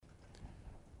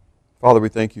Father, we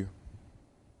thank you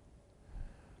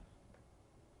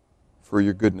for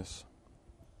your goodness.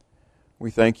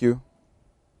 We thank you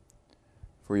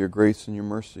for your grace and your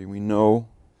mercy. We know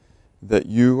that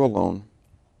you alone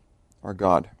are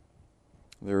God.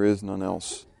 There is none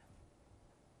else.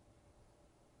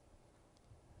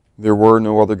 There were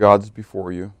no other gods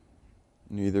before you,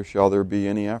 neither shall there be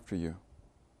any after you.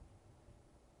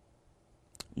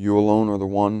 You alone are the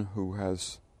one who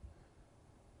has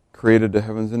created the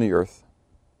heavens and the earth,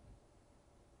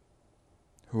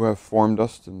 who have formed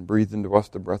us and breathed into us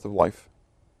the breath of life.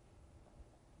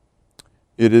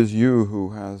 It is you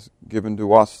who has given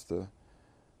to us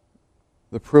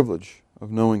the privilege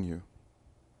of knowing you.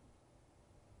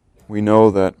 We know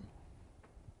that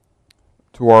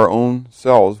to our own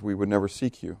selves we would never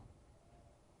seek you,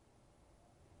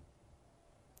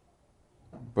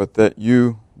 but that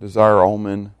you desire all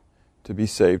men to be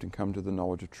saved and come to the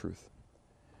knowledge of truth.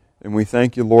 And we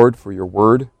thank you, Lord, for your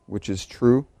word, which is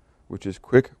true, which is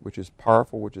quick, which is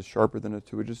powerful, which is sharper than a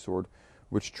two-edged sword,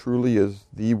 which truly is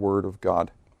the word of God.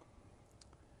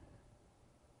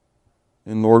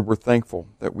 And Lord, we're thankful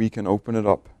that we can open it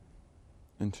up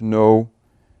and to know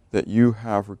that you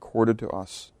have recorded to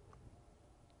us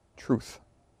truth,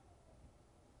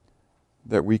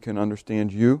 that we can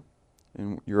understand you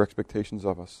and your expectations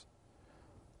of us.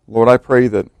 Lord, I pray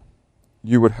that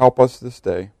you would help us this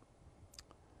day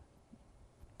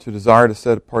to desire to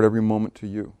set apart every moment to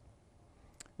you.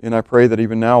 And I pray that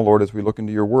even now, Lord, as we look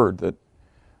into your word, that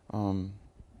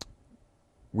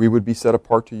we would be set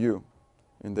apart to you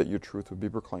and that your truth would be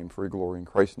proclaimed for your glory. In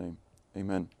Christ's name,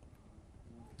 amen.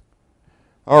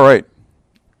 All right.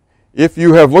 If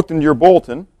you have looked into your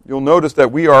bulletin, you'll notice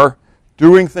that we are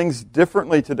doing things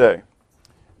differently today.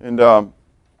 And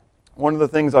one of the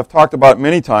things I've talked about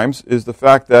many times is the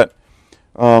fact that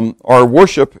our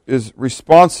worship is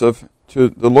responsive to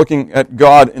the looking at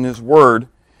God in His Word.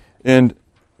 And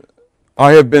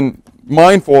I have been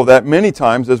mindful of that many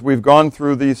times as we've gone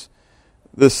through this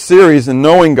series in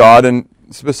knowing God, and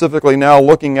specifically now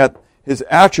looking at His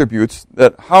attributes,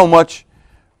 that how much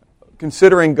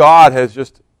considering God has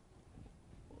just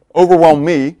overwhelmed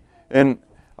me. And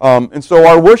so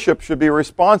our worship should be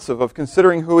responsive of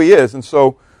considering who He is. And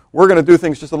so we're going to do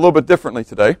things just a little bit differently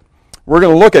today. We're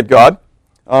going to look at God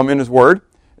in His Word.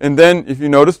 And then, if you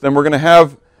notice, then we're going to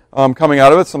have, coming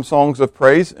out of it, some songs of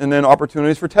praise and then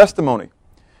opportunities for testimony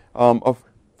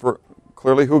for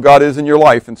clearly who God is in your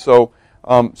life. And so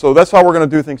that's how we're going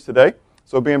to do things today.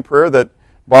 So be in prayer that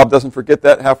Bob doesn't forget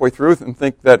that halfway through and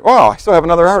think that, wow, I still have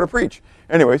another hour to preach.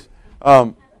 Anyways,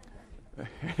 I'm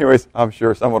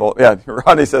sure someone will,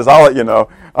 Rodney says, I'll let you know.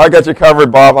 I got you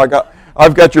covered, Bob.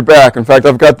 I've got your back. In fact,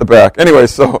 I've got the back. Anyway,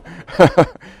 so...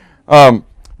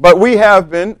 But we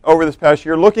have been, over this past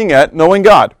year, looking at knowing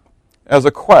God as a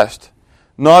quest,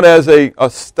 not as a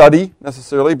study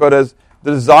necessarily, but as the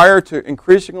desire to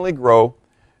increasingly grow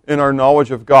in our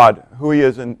knowledge of God, who He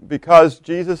is. And because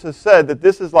Jesus has said that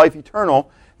this is life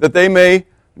eternal, that they may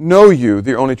know you,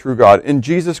 the only true God, in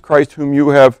Jesus Christ whom you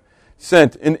have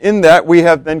sent. And in that we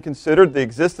have then considered the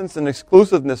existence and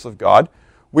exclusiveness of God.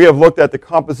 We have looked at the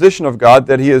composition of God,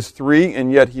 that He is three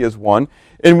and yet He is one.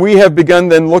 And we have begun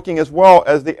then looking as well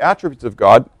as the attributes of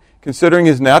God, considering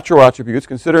His natural attributes,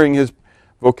 considering His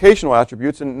vocational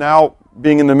attributes, and now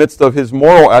being in the midst of His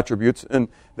moral attributes, and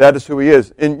that is who He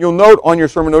is. And you'll note on your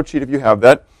sermon note sheet, if you have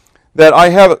that I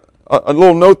have a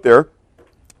little note there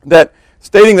that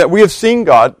stating that we have seen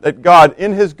God, that God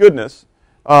in His goodness,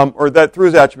 or that through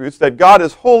His attributes, that God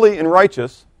is holy and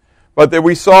righteous, but that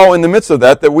we saw in the midst of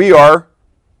that we are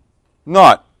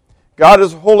not. God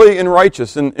is holy and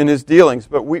righteous in His dealings,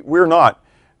 but we're not.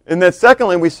 And that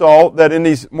secondly, we saw that in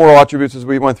these moral attributes as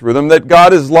we went through them, that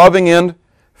God is loving and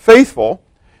faithful.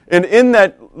 And in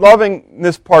that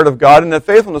lovingness part of God and that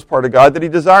faithfulness part of God, that He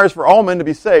desires for all men to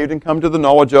be saved and come to the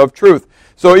knowledge of truth.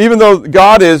 So even though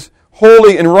God is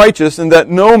holy and righteous, and that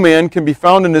no man can be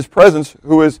found in His presence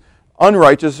who is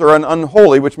unrighteous or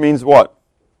unholy, which means what?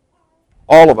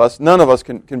 All of us. None of us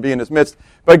can be in His midst.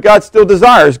 But God still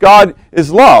desires. God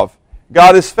is love.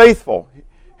 God is faithful.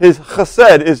 His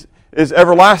chesed is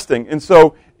everlasting. And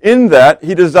so in that,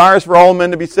 He desires for all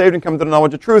men to be saved and come to the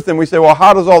knowledge of truth. And we say, well,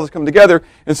 how does all this come together?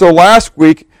 And so last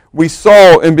week, we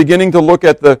saw in beginning to look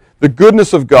at the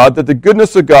goodness of God, that the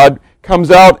goodness of God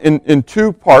comes out in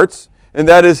two parts, and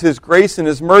that is His grace and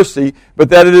His mercy, but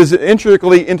that it is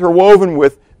intricately interwoven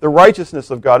with the righteousness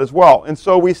of God as well. And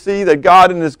so we see that God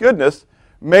in His goodness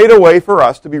made a way for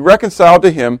us to be reconciled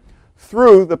to Him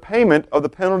through the payment of the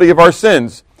penalty of our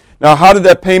sins. Now, how did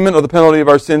that payment of the penalty of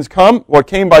our sins come? Well, it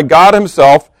came by God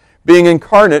Himself being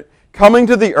incarnate, coming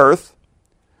to the earth,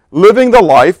 living the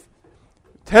life,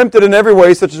 tempted in every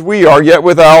way, such as we are, yet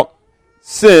without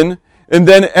sin. And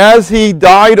then as he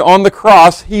died on the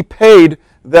cross, he paid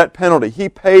that penalty. He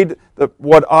paid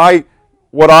what I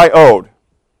owed.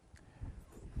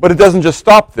 But it doesn't just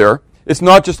stop there. It's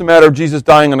not just a matter of Jesus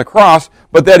dying on the cross,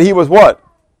 but that he was what?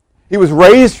 He was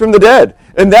raised from the dead.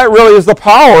 And that really is the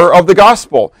power of the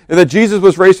gospel, and that Jesus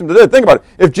was raised from the dead. Think about it.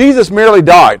 If Jesus merely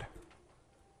died,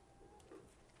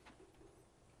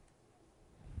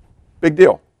 big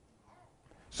deal.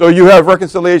 So you have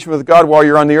reconciliation with God while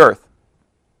you're on the earth.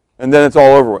 And then it's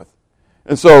all over with.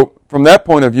 And so, from that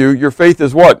point of view, your faith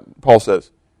is what, Paul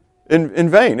says? In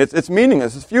vain. It's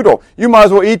meaningless. It's futile. You might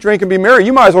as well eat, drink, and be merry.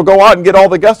 You might as well go out and get all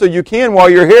the gusto you can while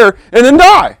you're here and then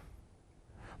die.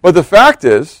 But the fact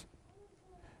is,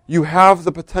 you have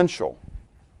the potential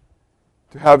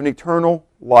to have an eternal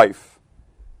life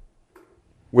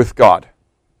with God.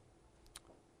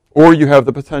 Or you have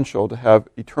the potential to have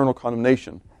eternal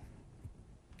condemnation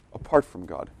apart from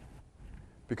God.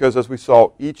 Because as we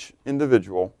saw, each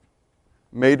individual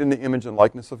made in the image and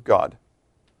likeness of God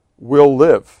will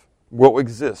live, will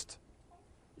exist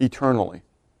eternally.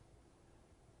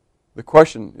 The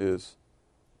question is,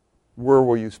 where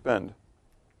will you spend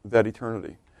that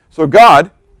eternity? So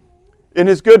God, in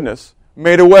His goodness,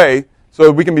 made a way so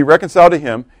that we can be reconciled to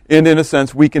Him, and in a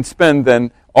sense, we can spend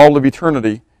then all of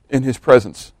eternity in His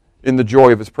presence, in the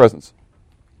joy of His presence.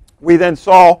 We then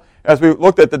saw, as we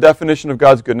looked at the definition of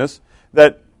God's goodness,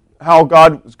 that how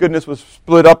God's goodness was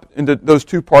split up into those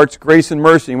two parts, grace and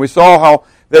mercy. And we saw how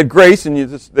that grace, and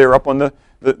they're up on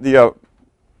the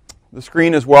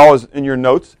screen as well as in your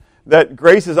notes, that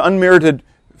grace is unmerited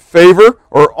favor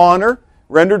or honor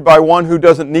rendered by one who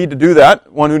doesn't need to do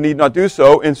that, one who need not do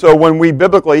so. And so when we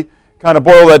biblically kind of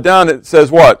boil that down, it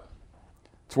says what?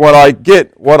 It's what I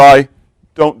get, what I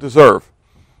don't deserve.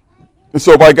 And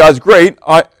so by God's grace,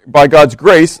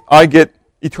 I get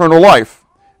eternal life,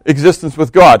 existence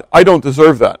with God. I don't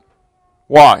deserve that.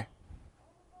 Why?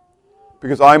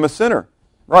 Because I am a sinner.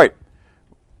 Right.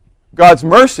 God's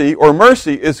mercy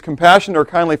is compassion or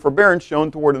kindly forbearance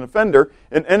shown toward an offender,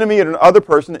 an enemy, and another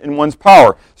person in one's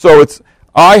power. So it's,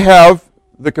 I have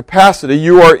the capacity,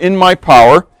 you are in my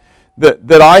power,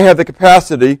 that I have the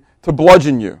capacity to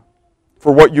bludgeon you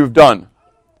for what you've done,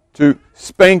 to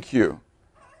spank you,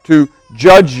 to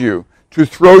judge you, to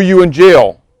throw you in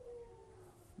jail.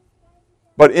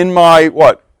 But in my,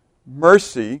 what?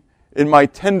 Mercy, in my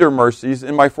tender mercies,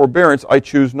 in my forbearance, I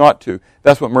choose not to.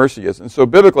 That's what mercy is. And so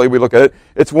biblically, we look at it,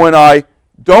 it's when I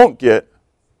don't get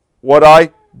what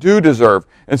I do deserve.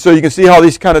 And so you can see how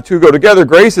these kind of two go together.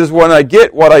 Grace is when I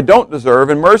get what I don't deserve,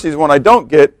 and mercy is when I don't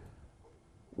get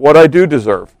what I do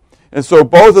deserve. And so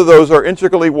both of those are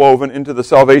intricately woven into the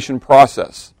salvation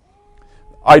process.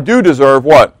 I do deserve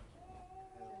what?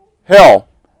 Hell,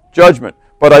 judgment,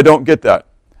 but I don't get that.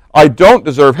 I don't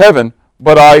deserve heaven,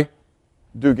 but I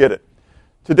do get it.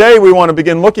 Today we want to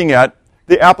begin looking at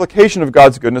the application of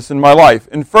God's goodness in my life.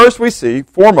 And first we see,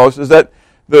 foremost, is that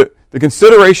the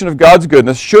consideration of God's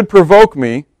goodness should provoke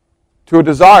me to a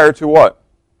desire to what?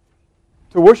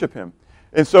 To worship Him.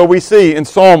 And so we see in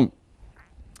Psalm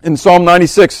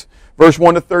 96, verse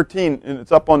 1 to 13, and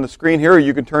it's up on the screen here,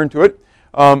 you can turn to it.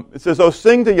 It says, "Oh,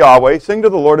 sing to Yahweh, sing to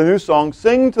the Lord a new song,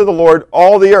 sing to the Lord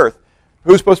all the earth."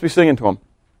 Who's supposed to be singing to Him?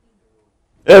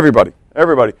 Everybody.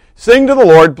 Everybody. Sing to the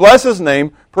Lord, bless His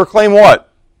name, proclaim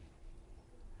what?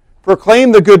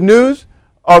 Proclaim the good news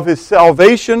of His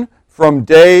salvation from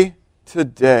day to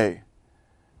day.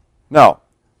 Now,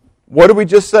 what did we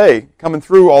just say coming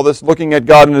through all this, looking at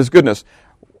God and His goodness?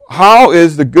 How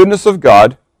is the goodness of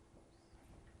God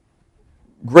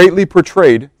greatly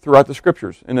portrayed throughout the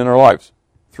Scriptures and in our lives?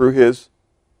 Through His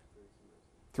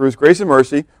grace and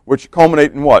mercy, which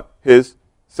culminate in what? His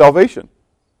salvation.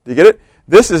 Do you get it?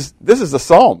 This is the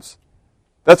Psalms.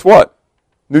 That's what?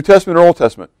 New Testament or Old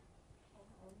Testament?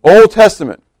 Old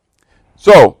Testament.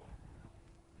 So,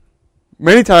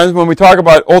 many times when we talk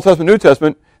about Old Testament, New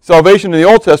Testament, salvation in the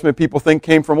Old Testament, people think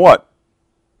came from what?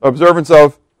 Observance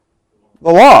of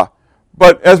the law.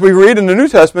 But as we read in the New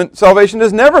Testament, salvation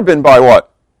has never been by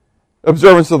what?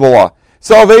 Observance of the law.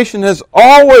 Salvation has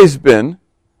always been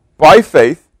by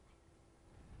faith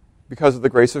because of the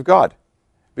grace of God.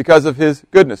 Because of His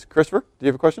goodness. Christopher, do you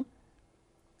have a question?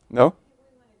 No?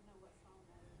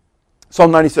 Psalm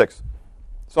 96.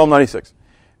 Psalm 96.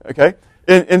 Okay?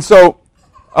 And so,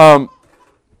 I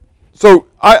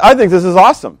think this is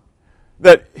awesome.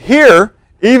 That here,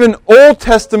 even Old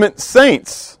Testament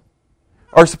saints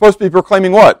are supposed to be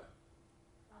proclaiming what?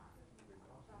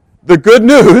 The good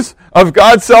news of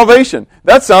God's salvation.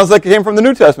 That sounds like it came from the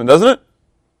New Testament, doesn't it?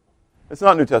 It's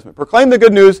not New Testament. Proclaim the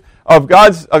good news of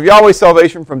Yahweh's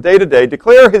salvation from day to day.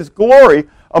 Declare His glory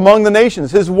among the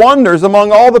nations, His wonders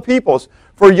among all the peoples.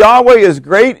 For Yahweh is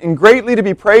great and greatly to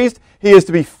be praised. He is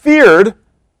to be feared.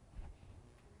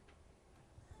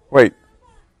 Wait,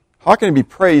 how can He be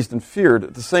praised and feared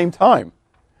at the same time?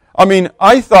 I mean,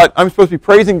 I thought I'm supposed to be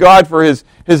praising God for His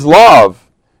love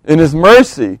and His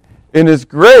mercy and His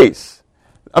grace.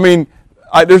 I mean,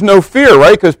 there's no fear,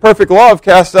 right? Because perfect love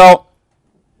casts out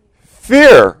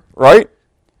fear, right?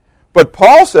 But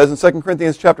Paul says in 2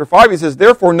 Corinthians chapter 5, he says,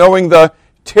 therefore, knowing the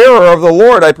terror of the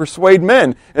Lord, I persuade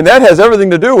men. And that has everything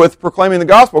to do with proclaiming the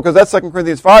gospel, because that's 2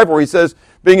 Corinthians 5, where he says,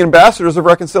 being ambassadors of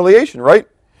reconciliation, right?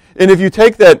 And if you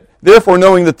take that, therefore,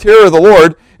 knowing the terror of the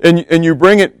Lord, and you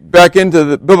bring it back into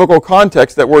the biblical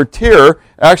context, that word terror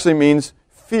actually means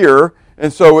fear.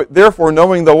 And so, therefore,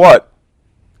 knowing the what?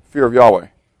 Fear of Yahweh,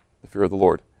 the fear of the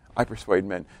Lord. I persuade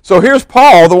men. So here's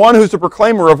Paul, the one who's the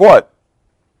proclaimer of what?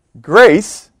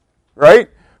 Grace, right?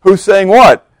 Who's saying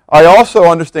what? I also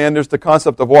understand there's the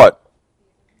concept of what?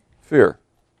 Fear.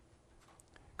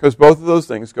 Because both of those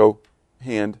things go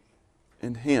hand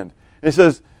in hand. And it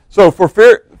says, so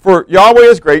for Yahweh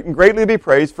is great and greatly to be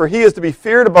praised, for He is to be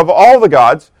feared above all the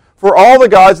gods, for all the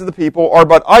gods of the people are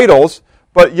but idols,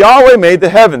 but Yahweh made the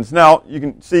heavens. Now, you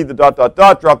can see the ...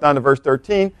 drop down to verse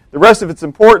 13. The rest of it's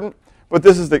important, but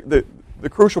this is the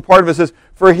crucial part of it. It says,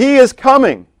 for He is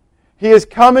coming. He is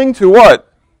coming to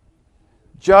what?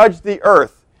 Judge the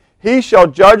earth. He shall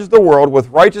judge the world with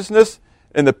righteousness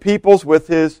and the peoples with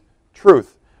His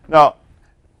truth. Now,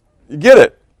 you get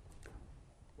it.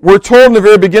 We're told in the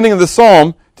very beginning of the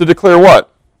psalm to declare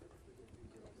what?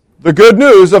 The good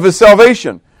news of His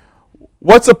salvation.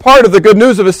 What's a part of the good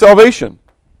news of His salvation?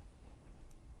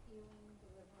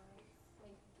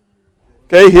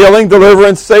 Okay, healing,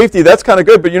 deliverance, safety. That's kind of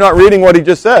good, but you're not reading what he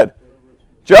just said.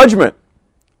 Judgment.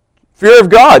 Fear of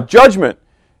God. Judgment.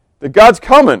 That God's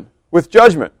coming with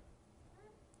judgment.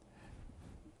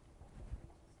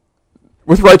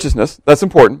 With righteousness. That's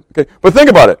important. Okay, but think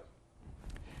about it.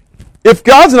 If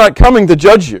God's not coming to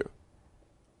judge you,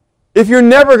 if you're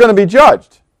never going to be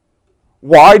judged,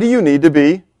 why do you need to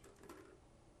be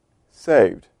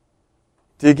saved?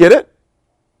 Do you get it?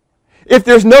 If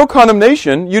there's no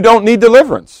condemnation, you don't need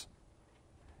deliverance.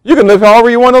 You can live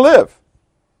however you want to live.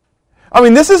 I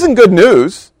mean, this isn't good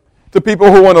news to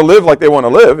people who want to live like they want to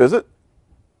live, is it?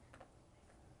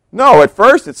 No, at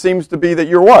first it seems to be that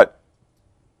you're what?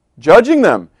 Judging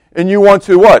them. And you want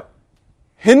to what?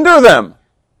 Hinder them.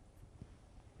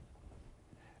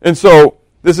 And so,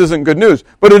 this isn't good news.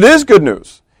 But it is good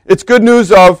news. It's good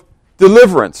news of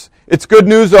deliverance. It's good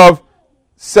news of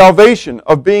salvation,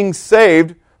 of being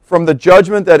saved from the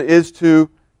judgment that is to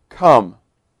come.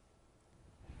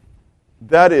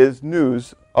 That is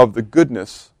news of the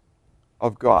goodness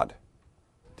of God.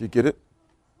 Do you get it?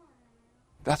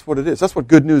 That's what it is. That's what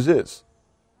good news is.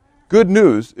 Good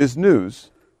news is news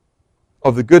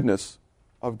of the goodness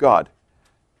of God.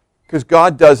 Because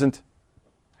God doesn't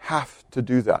have to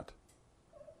do that.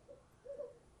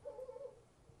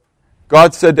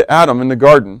 God said to Adam in the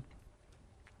garden,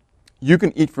 you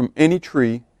can eat from any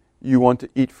tree you want to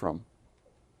eat from,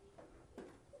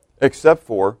 except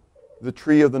for the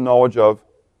tree of the knowledge of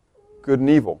good and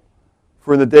evil.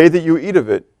 For in the day that you eat of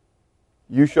it,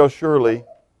 you shall surely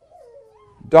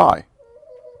die.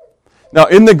 Now,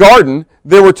 in the garden,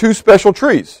 there were two special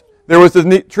trees. There was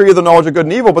the tree of the knowledge of good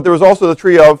and evil, but there was also the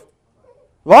tree of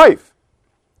life.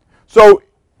 So,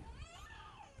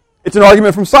 it's an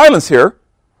argument from silence here,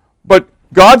 but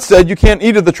God said you can't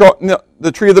eat of the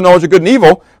tree of the knowledge of good and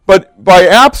evil, but by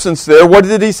absence there, what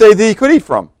did He say that he could eat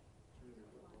from?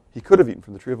 He could have eaten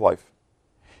from the tree of life.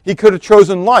 He could have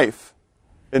chosen life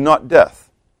and not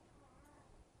death.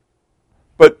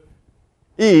 But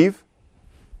Eve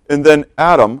and then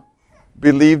Adam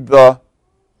believed the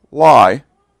lie,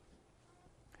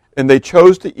 and they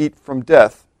chose to eat from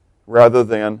death rather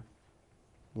than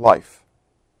life.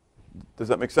 Does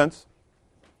that make sense?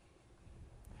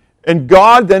 And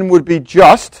God then would be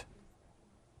just.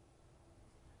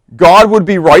 God would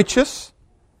be righteous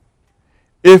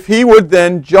if He would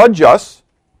then judge us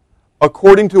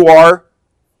according to our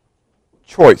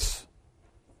choice.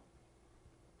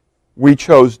 We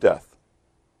chose death.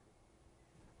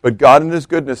 But God in His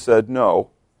goodness said, no,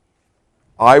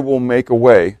 I will make a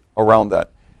way around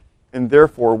that. And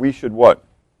therefore we should what?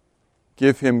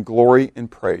 Give Him glory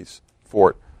and praise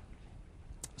for it.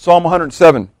 Psalm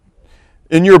 107.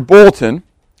 In your bulletin,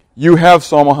 you have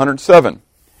Psalm 107.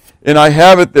 And I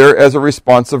have it there as a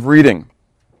responsive reading.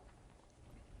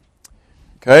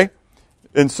 Okay?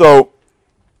 And so,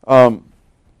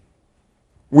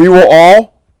 we will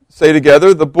all say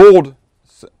together the bold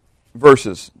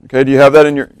verses. Okay, do you have that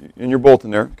in your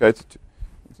bulletin there? Okay,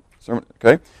 sermon.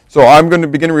 Okay, so I'm going to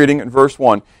begin reading at verse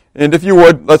 1. And if you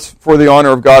would, let's, for the honor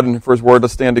of God and for His Word,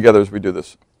 let's stand together as we do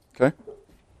this. Okay?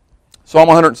 Psalm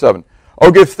 107.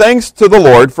 Oh, give thanks to the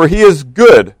Lord, for He is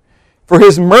good, for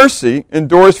His mercy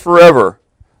endures forever.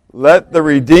 Let the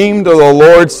redeemed of the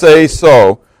Lord say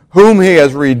so, whom He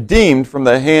has redeemed from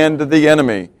the hand of the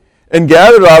enemy, and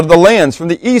gathered out of the lands from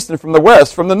the east and from the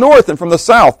west, from the north and from the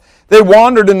south. They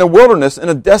wandered in the wilderness in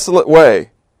a desolate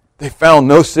way. They found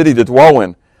no city to dwell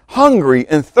in. Hungry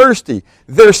and thirsty,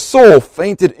 their soul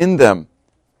fainted in them.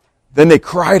 Then they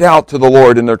cried out to the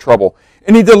Lord in their trouble,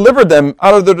 and He delivered them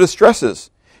out of their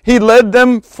distresses. He led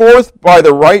them forth by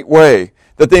the right way,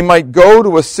 that they might go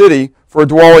to a city for a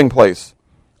dwelling place.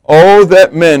 Oh,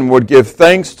 that men would give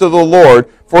thanks to the Lord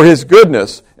for His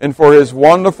goodness and for His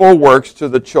wonderful works to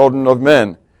the children of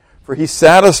men. For He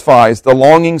satisfies the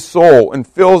longing soul and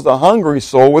fills the hungry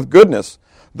soul with goodness.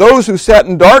 Those who sat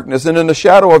in darkness and in the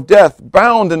shadow of death,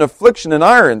 bound in affliction and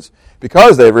irons,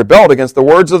 because they rebelled against the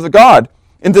words of the God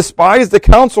and despised the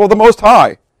counsel of the Most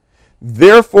High.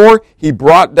 Therefore He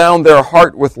brought down their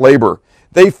heart with labor.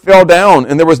 They fell down,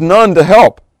 and there was none to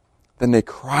help. Then they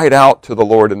cried out to the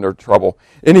Lord in their trouble,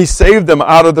 and He saved them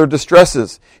out of their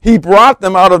distresses. He brought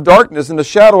them out of darkness and the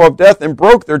shadow of death and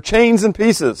broke their chains in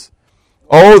pieces.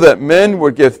 Oh, that men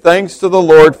would give thanks to the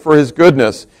Lord for His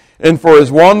goodness and for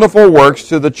His wonderful works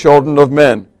to the children of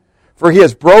men. For He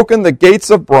has broken the gates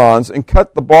of bronze and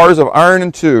cut the bars of iron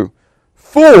in two.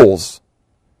 Fools,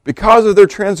 because of their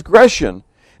transgression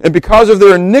and because of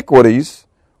their iniquities,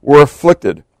 were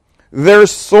afflicted. Their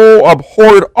soul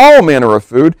abhorred all manner of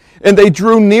food, and they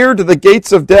drew near to the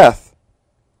gates of death.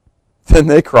 Then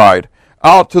they cried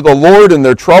out to the Lord in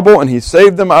their trouble, and He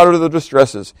saved them out of their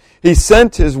distresses. He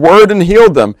sent His word and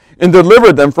healed them, and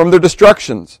delivered them from their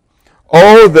destructions.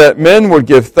 Oh, that men would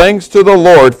give thanks to the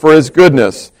Lord for His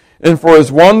goodness, and for His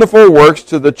wonderful works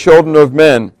to the children of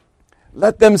men.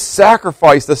 Let them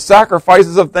sacrifice the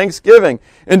sacrifices of thanksgiving,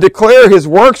 and declare His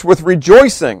works with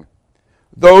rejoicing.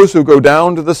 Those who go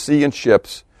down to the sea in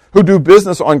ships, who do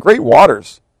business on great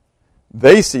waters,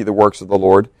 they see the works of the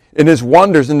Lord, and His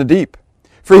wonders in the deep.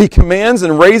 For He commands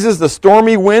and raises the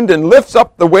stormy wind and lifts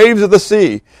up the waves of the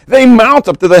sea. They mount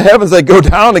up to the heavens, they go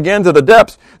down again to the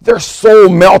depths. Their soul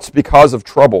melts because of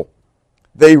trouble.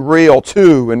 They reel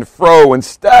to and fro and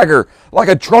stagger like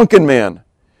a drunken man,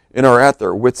 and are at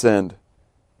their wits' end.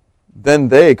 Then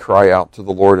they cry out to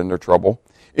the Lord in their trouble,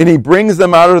 and He brings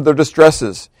them out of their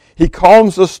distresses. He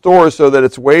calms the storm so that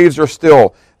its waves are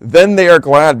still. Then they are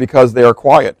glad because they are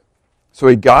quiet. So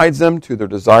He guides them to their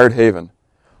desired haven.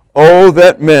 Oh,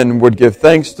 that men would give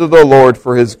thanks to the Lord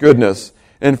for His goodness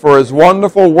and for His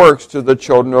wonderful works to the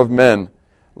children of men.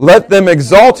 Let them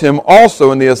exalt Him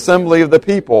also in the assembly of the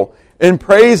people and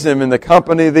praise Him in the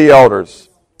company of the elders.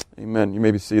 Amen. You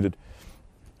may be seated.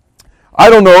 I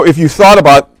don't know if you thought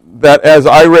about that as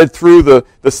I read through the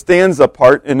stanza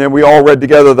part, and then we all read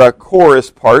together the chorus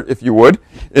part, if you would,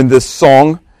 in this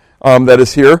song that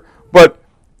is here. But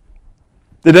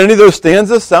did any of those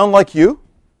stanzas sound like you?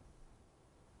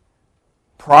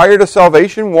 Prior to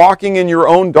salvation, walking in your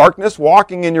own darkness,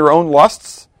 walking in your own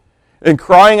lusts, and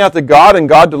crying out to God and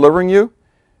God delivering you?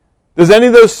 Does any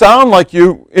of those sound like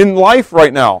you in life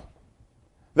right now?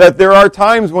 That there are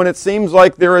times when it seems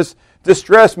like there is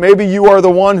distress. Maybe you are the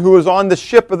one who is on the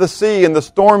ship of the sea and the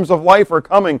storms of life are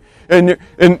coming and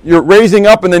you're raising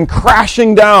up and then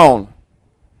crashing down.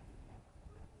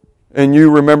 And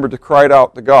you remember to cry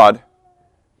out to God,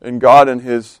 and God in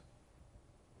His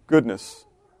goodness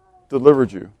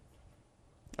delivered you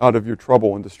out of your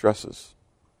trouble and distresses.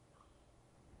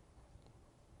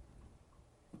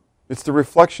 It's the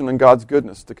reflection on God's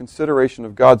goodness, the consideration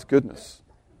of God's goodness,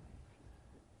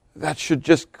 that should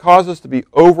just cause us to be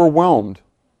overwhelmed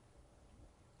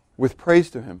with praise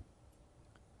to Him.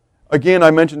 Again,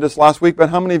 I mentioned this last week, but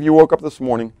how many of you woke up this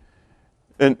morning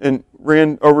and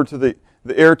ran over to the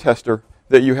air tester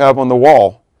that you have on the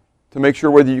wall to make sure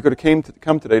whether you could have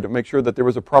come today to make sure that there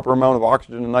was a proper amount of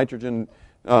oxygen and nitrogen,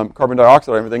 carbon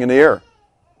dioxide, everything in the air?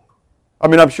 I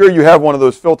mean, I'm sure you have one of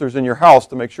those filters in your house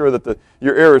to make sure that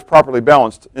your air is properly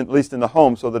balanced, at least in the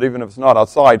home, so that even if it's not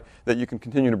outside, that you can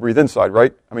continue to breathe inside,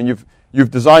 right? I mean,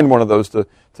 you've designed one of those to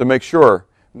make sure.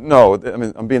 No, I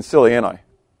mean, I'm being silly, ain't I?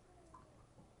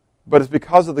 But it's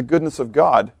because of the goodness of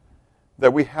God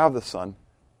that we have the sun.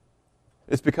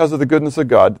 It's because of the goodness of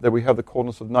God that we have the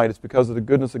coldness of night. It's because of the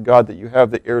goodness of God that you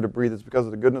have the air to breathe. It's because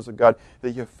of the goodness of God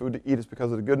that you have food to eat. It's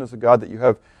because of the goodness of God that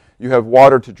you have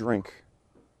water to drink.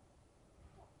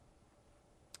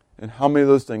 And how many of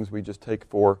those things we just take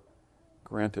for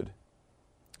granted?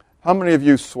 How many of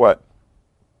you sweat?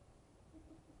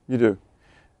 You do.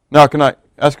 Now, can I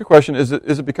ask a question? Is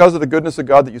it because of the goodness of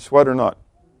God that you sweat or not?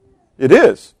 It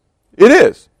is. It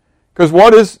is. Because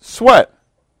what is sweat?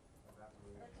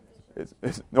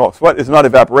 No, sweat is not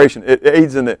evaporation. It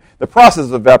aids in the process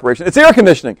of evaporation. It's air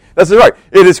conditioning. That's right.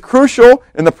 It is crucial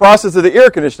in the process of the air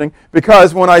conditioning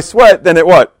because when I sweat, then it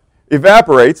what?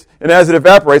 Evaporates. And as it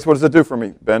evaporates, what does it do for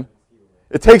me, Ben?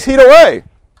 It takes heat away.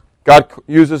 God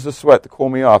uses the sweat to cool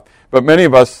me off. But many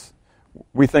of us,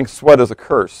 we think sweat is a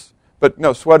curse. But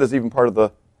no, sweat is even part of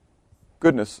the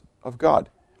goodness of God.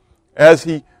 As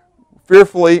He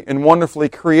fearfully and wonderfully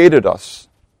created us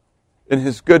in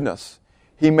His goodness,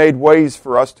 He made ways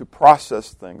for us to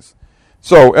process things.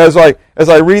 So as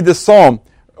I read this psalm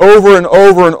over and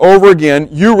over and over again,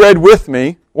 you read with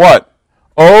me, what?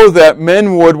 Oh, that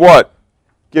men would what?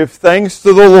 Give thanks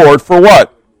to the Lord for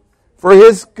what? For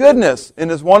His goodness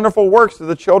and His wonderful works to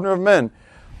the children of men.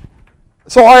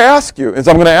 So I ask you, as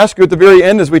I'm going to ask you at the very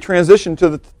end as we transition to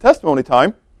the testimony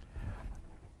time,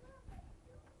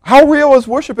 how real is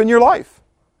worship in your life?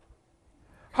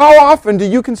 How often do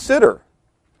you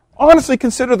honestly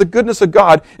consider the goodness of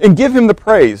God and give Him the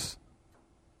praise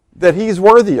that He's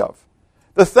worthy of?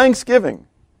 The thanksgiving.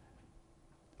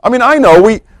 I mean, I know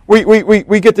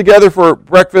we get together for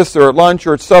breakfast or lunch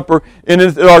or supper, and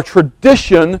it's our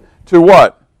tradition to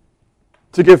what?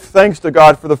 To give thanks to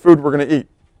God for the food we're going to eat.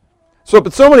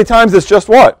 But so many times it's just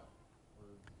what?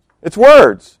 It's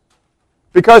words.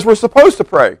 Because we're supposed to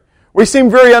pray. We seem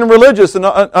very unreligious and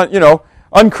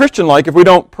unchristian-like if we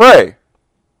don't pray.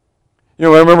 I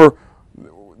remember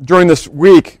during this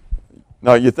week,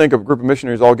 now you think of a group of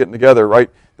missionaries all getting together, right?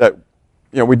 That,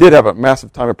 we did have a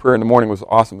massive time of prayer in the morning. It was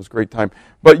awesome. It was a great time.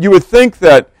 But you would think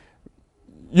that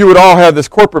you would all have this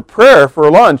corporate prayer for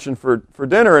lunch and for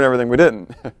dinner and everything. We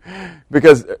didn't.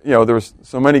 Because, there was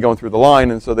so many going through the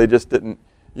line, and so they just didn't,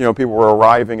 people were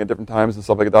arriving at different times and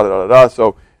stuff like that,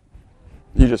 so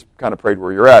you just kind of prayed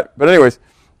where you're at. But anyways,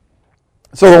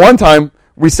 so the one time,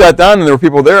 we sat down and there were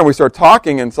people there and we started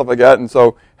talking and stuff like that. And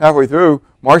so halfway through,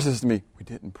 Mark says to me, we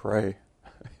didn't pray.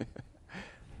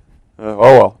 Oh,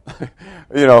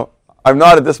 well. I'm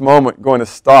not at this moment going to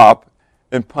stop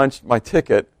and punch my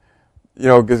ticket,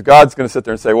 because God's going to sit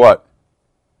there and say, what?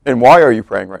 And why are you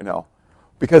praying right now?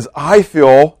 Because I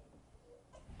feel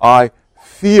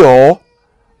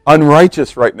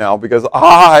unrighteous right now because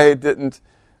I didn't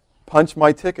punch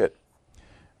my ticket.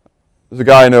 There's a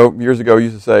guy I know years ago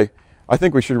used to say, I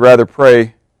think we should rather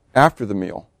pray after the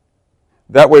meal.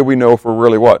 That way we know if we're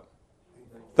really what?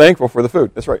 Thankful for the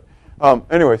food. That's right.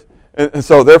 Anyways, and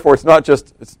so therefore it's not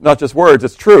just words,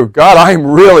 it's true. God, I am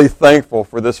really thankful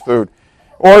for this food.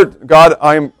 Or God,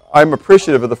 I'm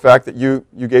appreciative of the fact that you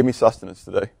gave me sustenance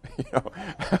today.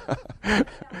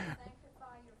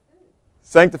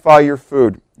 Sanctify your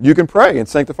food. You can pray and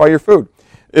sanctify your food.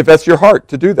 If that's your heart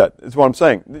to do that, is what I'm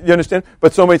saying. You understand?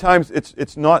 But so many times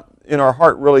it's not in our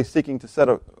heart really seeking to set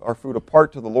our food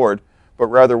apart to the Lord, but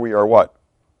rather we are what?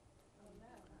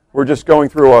 We're just going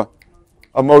through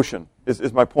a motion,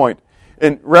 is my point.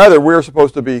 And rather we're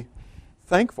supposed to be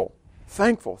thankful.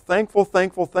 Thankful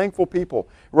people.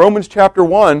 Romans chapter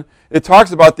 1, it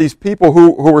talks about these people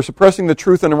who were suppressing the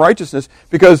truth and unrighteousness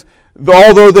because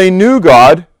although they knew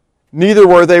God, neither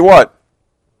were they what?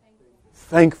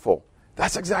 Thankful.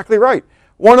 That's exactly right.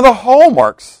 One of the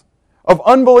hallmarks of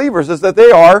unbelievers is that they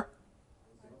are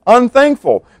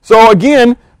unthankful. So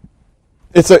again,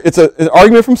 it's an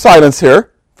argument from silence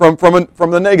here, from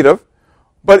the negative.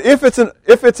 But if it's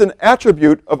an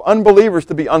attribute of unbelievers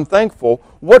to be unthankful,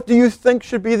 what do you think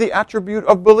should be the attribute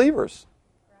of believers?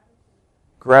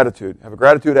 Gratitude. Have a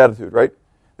gratitude attitude, right?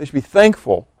 They should be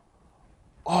thankful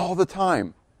all the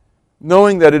time,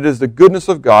 knowing that it is the goodness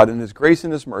of God and His grace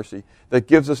and His mercy that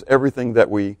gives us everything that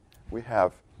we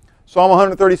have. Psalm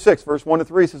 136, verse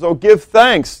 1-3 says, oh, give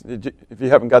thanks, if you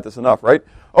haven't got this enough, right?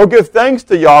 Oh, give thanks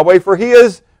to Yahweh, for He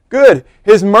is good.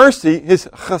 His mercy, His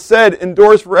chesed,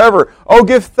 endures forever. Oh,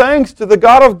 give thanks to the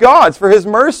God of gods, for His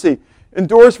mercy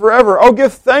endures forever. Oh,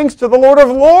 give thanks to the Lord of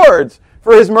lords,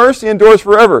 for His mercy endures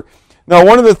forever. Now,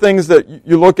 one of the things that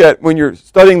you look at when you're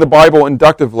studying the Bible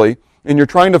inductively, and you're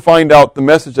trying to find out the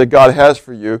message that God has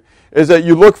for you, is that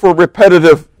you look for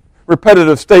repetitive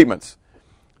statements.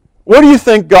 What do you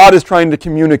think God is trying to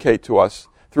communicate to us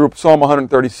through Psalm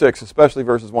 136, especially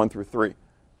verses 1-3?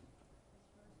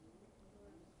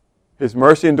 His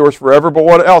mercy endures forever, but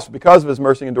what else? Because of His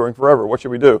mercy enduring forever, what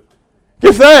should we do?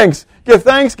 Give thanks! Give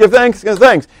thanks, give thanks, give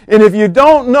thanks. And if you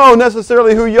don't know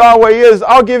necessarily who Yahweh is,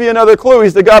 I'll give you another clue.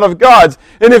 He's the God of gods.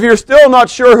 And if you're still not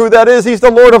sure who that is, He's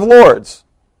the Lord of lords.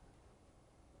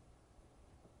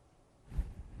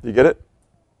 You get it?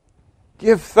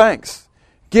 Give thanks.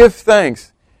 Give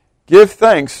thanks. Give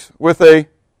thanks with a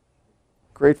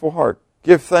grateful heart.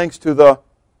 Give thanks to the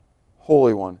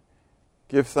Holy One.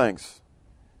 Give thanks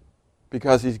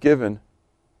because He's given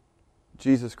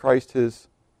Jesus Christ, His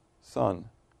Son.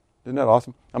 Isn't that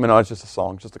awesome? I mean, no, it's just a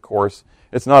song, just a chorus.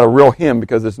 It's not a real hymn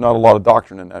because there's not a lot of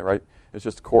doctrine in that, right? It's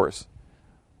just a chorus.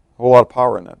 A whole lot of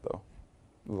power in that, though.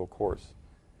 A little chorus.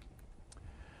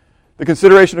 The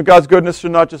consideration of God's goodness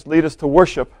should not just lead us to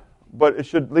worship, but it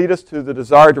should lead us to the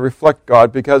desire to reflect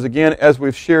God because, again, as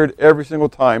we've shared every single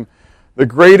time, the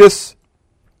greatest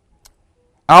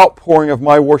outpouring of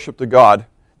my worship to God,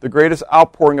 the greatest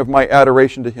outpouring of my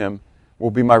adoration to Him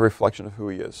will be my reflection of who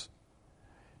He is.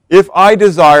 If I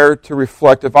desire to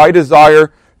reflect, if I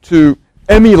desire to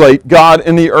emulate God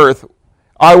in the earth,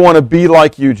 I want to be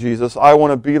like you, Jesus. I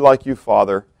want to be like you,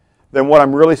 Father. Then what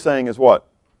I'm really saying is what?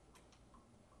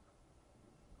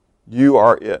 You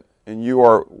are it, and you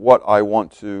are what I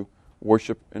want to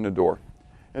worship and adore.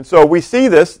 And so we see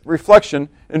this reflection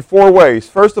in four ways.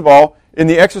 First of all, in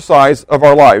the exercise of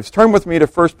our lives. Turn with me to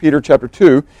 1 Peter chapter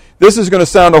 2. This is going to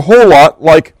sound a whole lot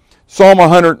like Psalm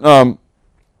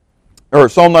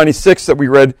 96 that we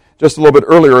read just a little bit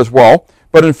earlier as well.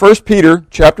 But in 1 Peter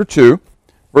chapter 2,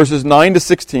 verses 9 to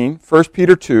 16, 1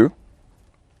 Peter 2,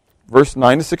 verse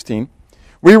 9 to 16,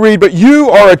 we read, "But you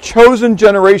are a chosen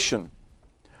generation,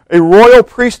 a royal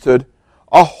priesthood,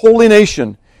 a holy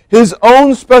nation, His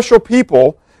own special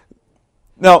people."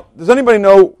 Now, does anybody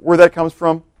know where that comes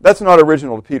from? That's not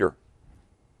original to Peter.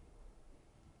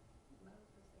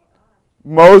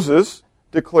 Moses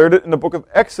declared it in the book of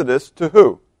Exodus to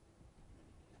who?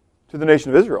 To the nation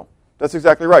of Israel. That's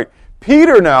exactly right.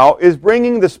 Peter now is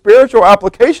bringing the spiritual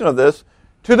application of this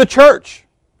to the church.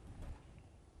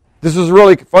 This is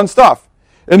really fun stuff.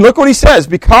 And look what he says.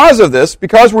 Because of this,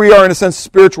 because we are in a sense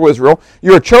spiritual Israel,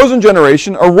 you're a chosen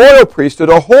generation, a royal priesthood,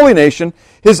 a holy nation,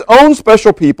 His own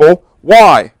special people.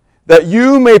 Why? That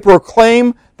you may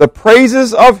proclaim the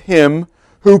praises of Him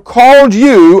who called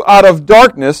you out of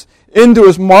darkness into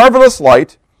His marvelous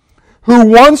light, who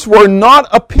once were not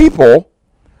a people,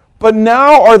 but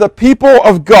now are the people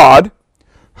of God,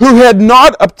 who had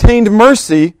not obtained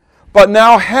mercy, but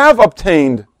now have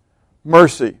obtained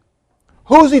mercy.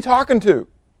 Who's he talking to?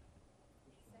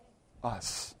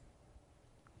 Us.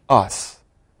 Us.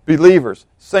 Believers,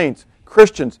 saints,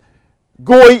 Christians,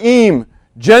 goyim,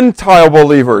 Gentile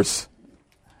believers.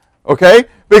 Okay?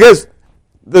 Because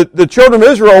the children of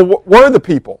Israel were the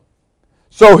people.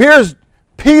 So here's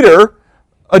Peter,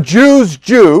 a Jew's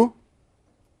Jew,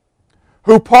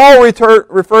 who Paul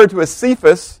referred to as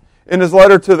Cephas in his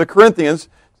letter to the Corinthians,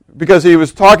 because he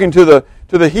was talking to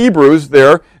the Hebrews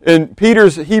there, and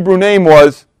Peter's Hebrew name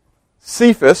was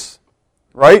Cephas,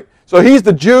 right? So he's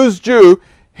the Jew's Jew.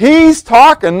 He's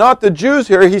talking, not the Jews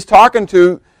here, he's talking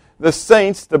to the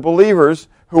saints, the believers,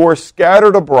 who are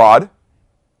scattered abroad,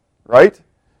 right?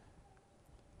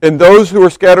 And those who are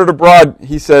scattered abroad,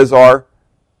 he says, are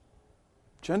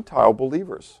Gentile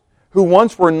believers, who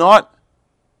once were not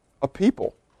a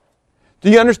people. Do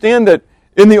you understand that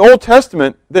in the Old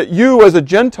Testament, that you as a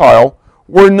Gentile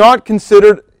were not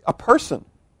considered a person?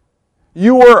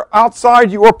 You were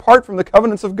outside, you were apart from the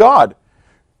covenants of God.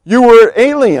 You were an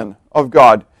alien of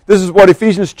God. This is what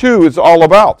Ephesians 2 is all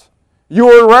about. You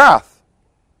were wrath.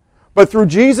 But through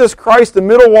Jesus Christ, the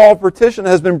middle wall of partition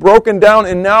has been broken down,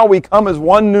 and now we come as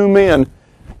one new man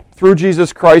through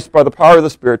Jesus Christ by the power of the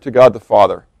Spirit to God the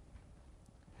Father.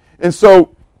 And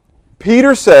so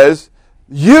Peter says,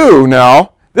 you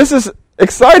now, this is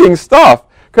exciting stuff,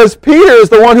 because Peter is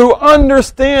the one who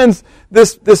understands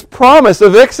this promise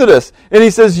of Exodus. And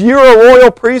he says, you're a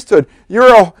royal priesthood.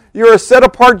 You're a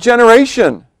set-apart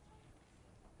generation.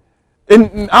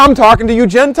 And I'm talking to you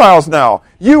Gentiles now.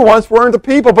 You once weren't a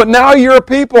people, but now you're a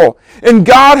people. And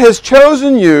God has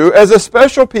chosen you as a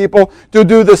special people to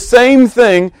do the same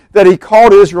thing that He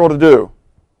called Israel to do.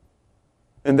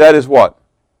 And that is what?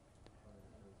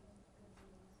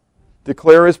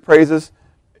 Declare His praises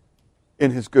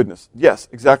in His goodness. Yes,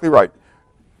 exactly right.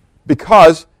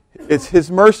 Because it's His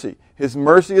mercy. His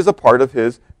mercy is a part of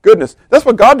His goodness. That's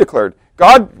what God declared.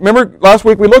 God, remember last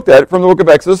week we looked at it from the book of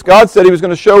Exodus. God said He was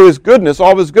going to show His goodness,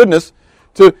 all of His goodness,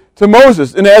 to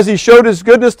Moses. And as He showed His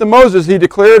goodness to Moses, He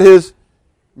declared His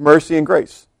mercy and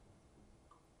grace.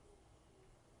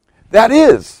 That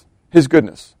is His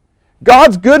goodness.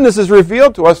 God's goodness is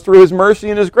revealed to us through His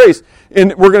mercy and His grace.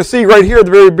 And we're going to see right here at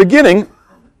the very beginning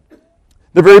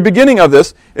of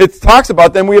this, it talks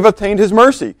about then we have obtained His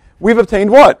mercy. We've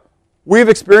obtained what? We've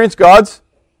experienced God's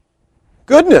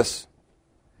goodness.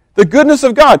 The goodness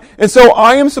of God. And so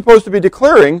I am supposed to be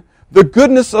declaring the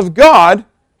goodness of God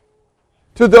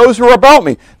to those who are about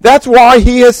me. That's why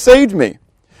He has saved me.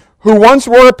 who once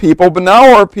were a people, but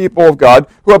now are a people of God,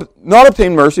 who have not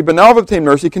obtained mercy, but now have obtained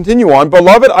mercy, continue on.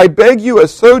 Beloved, I beg you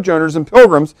as sojourners and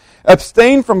pilgrims,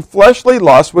 abstain from fleshly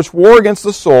lusts which war against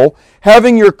the soul,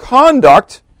 having your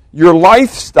conduct, your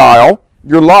lifestyle,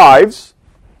 your lives,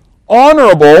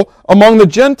 honorable among the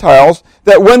Gentiles,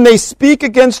 that when they speak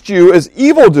against you as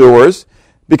evildoers,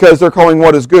 because they're calling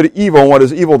what is good evil, and what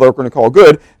is evil they're going to call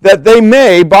good, that they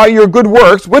may, by your good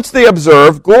works, which they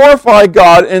observe, glorify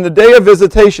God in the day of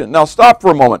visitation. Now stop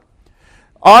for a moment.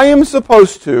 I am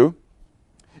supposed to,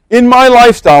 in my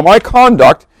lifestyle, my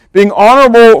conduct, being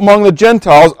honorable among the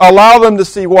Gentiles, allow them to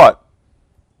see what?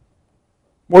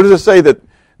 What does it say that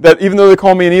even though they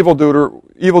call me an evildoer,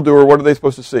 what are they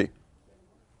supposed to see?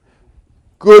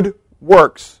 Good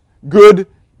works, good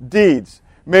deeds.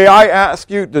 May I ask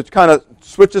you to kind of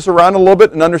switch this around a little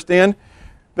bit and understand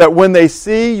that when they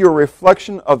see your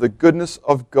reflection of the goodness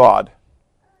of God,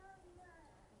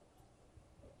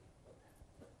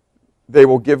 they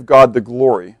will give God the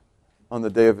glory on the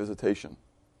day of visitation.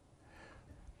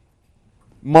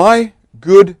 My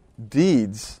good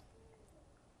deeds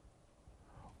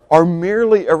are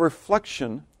merely a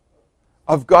reflection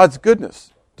of God's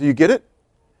goodness. Do you get it?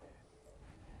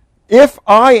 If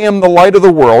I am the light of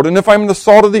the world, and if I'm the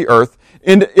salt of the earth,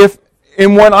 and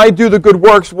when I do the good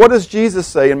works, what does Jesus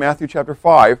say in Matthew chapter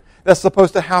 5 that's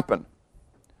supposed to happen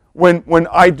when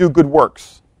I do good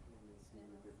works?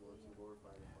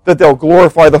 That they'll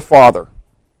glorify the Father.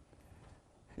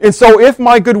 And so if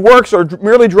my good works are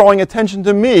merely drawing attention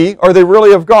to me, are they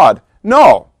really of God?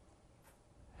 No.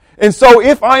 And so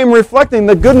if I am reflecting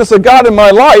the goodness of God in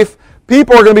my life,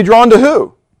 people are going to be drawn to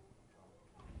who?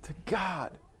 To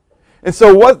God. And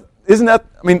so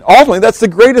ultimately that's the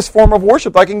greatest form of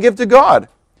worship I can give to God,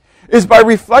 is by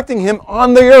reflecting Him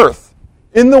on the earth,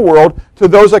 in the world, to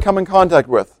those I come in contact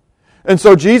with. And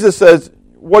so Jesus says,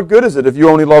 what good is it if you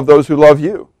only love those who love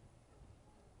you?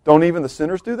 Don't even the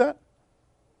sinners do that?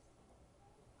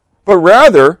 But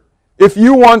rather, if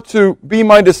you want to be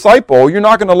my disciple, you're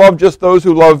not going to love just those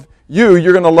who love you,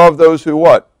 you're going to love those who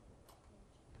what?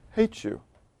 Hate you.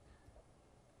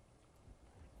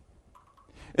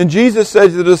 And Jesus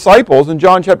says to the disciples in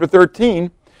John chapter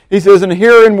 13, He says, and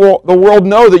herein will the world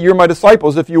know that you're my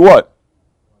disciples if you what?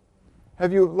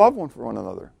 Have you loved one for one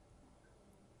another?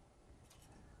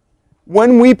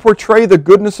 When we portray the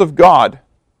goodness of God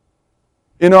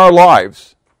in our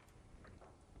lives,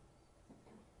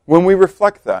 when we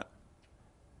reflect that,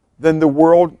 then the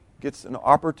world gets an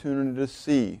opportunity to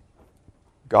see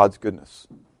God's goodness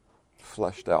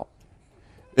fleshed out.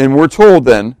 And we're told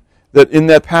then that in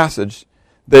that passage,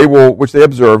 they will, which they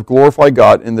observe, glorify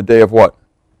God in the day of what?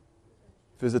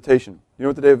 Visitation. You know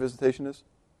what the day of visitation is?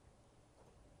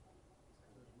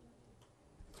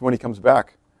 It's when He comes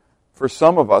back. For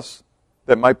some of us,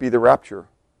 that might be the rapture.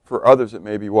 For others, it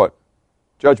may be what?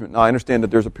 Judgment. Now, I understand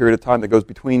that there's a period of time that goes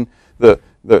between the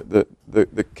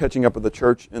catching up of the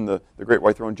church and the great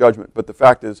white throne judgment. But the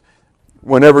fact is,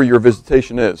 whenever your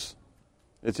visitation is,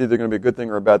 it's either going to be a good thing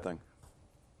or a bad thing.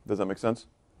 Does that make sense?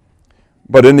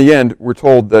 But in the end, we're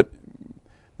told that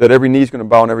every knee is going to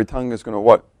bow and every tongue is going to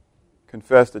what?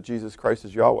 Confess that Jesus Christ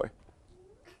is Yahweh.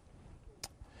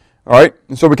 All right,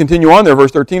 and so we continue on there.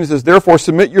 Verse 13, it says, therefore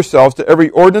submit yourselves to every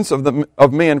ordinance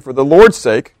of man for the Lord's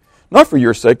sake, not for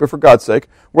your sake, but for God's sake,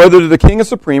 whether to the king is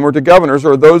supreme or to governors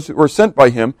or those who are sent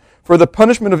by him, for the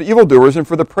punishment of evildoers and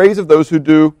for the praise of those who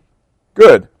do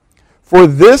good. For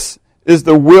this is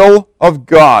the will of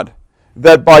God,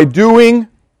 that by doing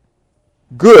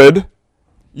good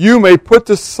you may put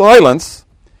to silence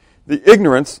the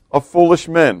ignorance of foolish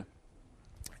men.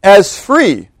 As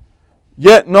free,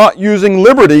 yet not using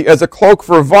liberty as a cloak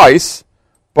for vice,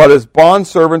 but as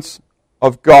bondservants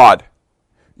of God.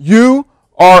 You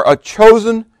are a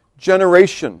chosen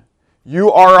generation.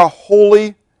 You are a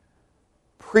holy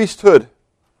priesthood,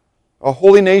 a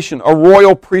holy nation, a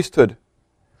royal priesthood,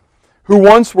 who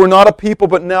once were not a people,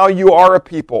 but now you are a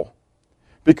people,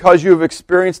 because you have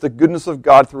experienced the goodness of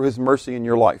God through His mercy in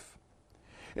your life.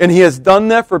 And He has done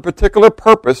that for a particular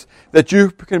purpose, that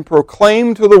you can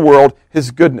proclaim to the world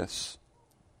His goodness.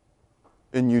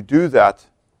 And you do that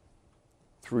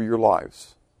through your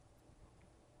lives,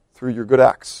 through your good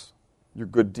acts, your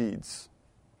good deeds.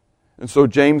 And so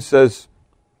James says,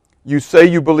 you say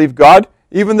you believe God,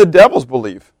 even the devils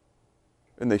believe,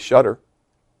 and they shudder.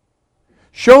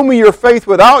 Show me your faith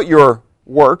without your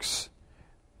works,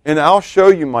 and I'll show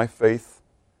you my faith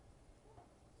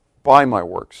by my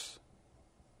works.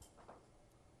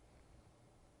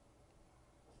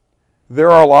 There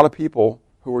are a lot of people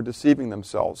who are deceiving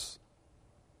themselves.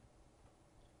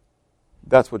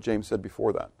 That's what James said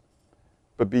before that.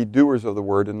 But be doers of the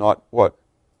word and not what?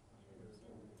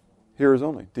 Hearers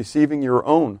only. Deceiving your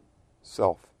own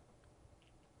self.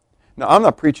 Now, I'm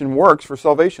not preaching works for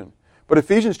salvation. But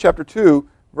Ephesians chapter 2,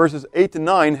 verses 8 to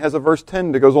 9 has a verse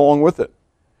 10 that goes along with it.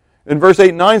 In verse 8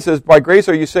 and 9 says, by grace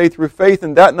are you saved through faith,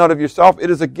 and that not of yourself.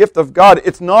 It is a gift of God.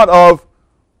 It's not of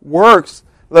works,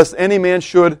 lest any man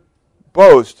should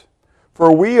boast.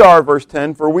 For we are, verse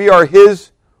 10, for we are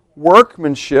His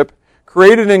workmanship,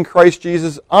 created in Christ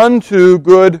Jesus unto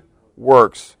good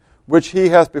works, which He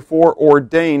hath before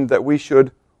ordained that we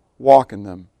should walk in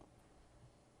them.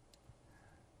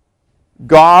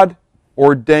 God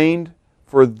ordained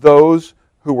for those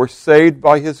who were saved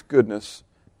by His goodness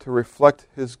to reflect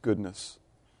His goodness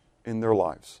in their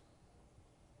lives.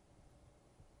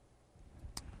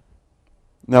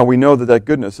 Now we know that that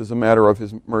goodness is a matter of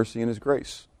His mercy and His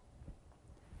grace.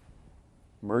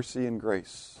 Mercy and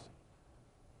grace.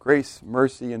 Grace,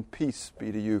 mercy, and peace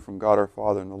be to you from God our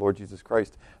Father and the Lord Jesus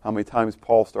Christ. How many times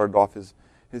Paul started off his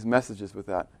messages with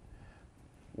that.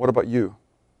 What about you?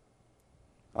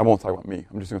 I won't talk about me.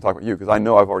 I'm just going to talk about you because I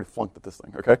know I've already flunked at this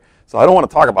thing, okay? So I don't want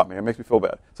to talk about me. It makes me feel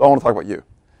bad. So I want to talk about you.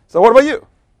 So what about you?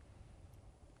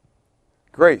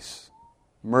 Grace,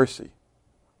 mercy,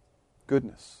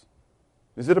 goodness.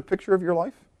 Is it a picture of your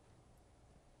life?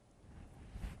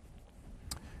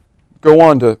 Go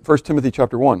on to 1 Timothy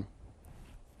chapter 1.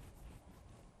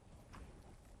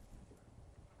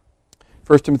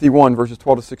 1 Timothy 1, verses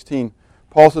 12 to 16.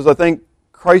 Paul says, I thank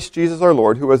Christ Jesus our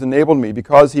Lord, who has enabled me,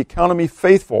 because He accounted me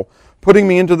faithful, putting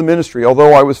me into the ministry,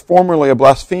 although I was formerly a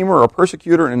blasphemer, a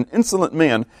persecutor, and an insolent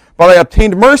man. But I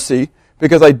obtained mercy,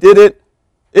 because I did it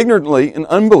ignorantly in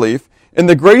unbelief. And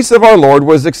the grace of our Lord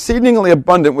was exceedingly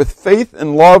abundant with faith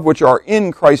and love which are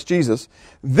in Christ Jesus.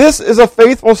 This is a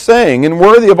faithful saying, and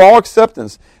worthy of all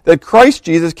acceptance, that Christ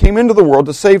Jesus came into the world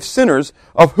to save sinners,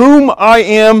 of whom I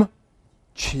am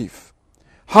chief.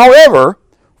 However,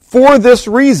 for this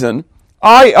reason,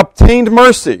 I obtained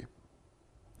mercy.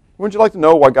 Wouldn't you like to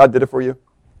know why God did it for you?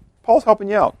 Paul's helping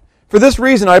you out. For this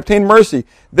reason, I obtained mercy,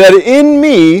 that in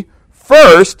me,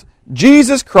 first,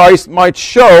 Jesus Christ might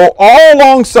show all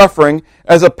long-suffering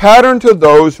as a pattern to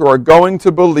those who are going to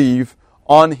believe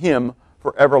on Him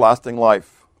for everlasting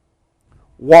life.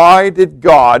 Why did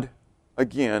God,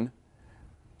 again,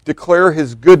 declare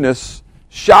His goodness,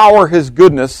 shower His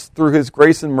goodness through His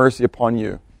grace and mercy upon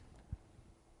you?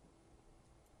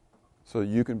 So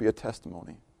you can be a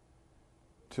testimony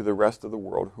to the rest of the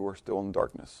world who are still in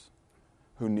darkness,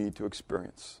 who need to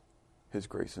experience His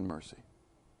grace and mercy.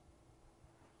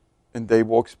 And they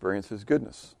will experience His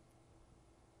goodness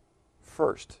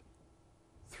first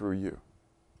through you.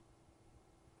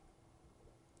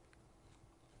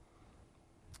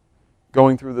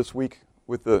 Going through this week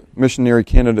with the missionary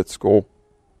candidate school,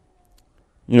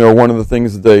 one of the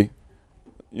things that they,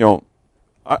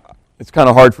 it's kind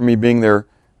of hard for me being there,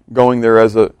 going there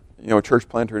as a church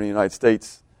planter in the United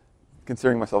States,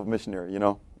 considering myself a missionary.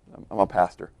 I'm a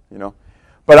pastor.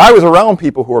 But I was around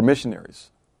people who are missionaries.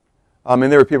 There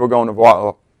were people going to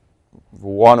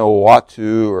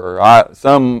Vanuatu or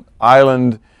some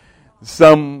island,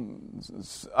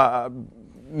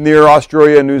 near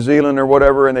Australia, New Zealand, or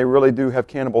whatever, and they really do have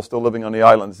cannibals still living on the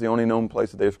island. It's the only known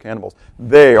place that they have cannibals.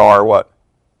 They are what?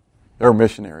 They're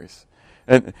missionaries.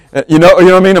 And you know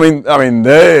what I mean?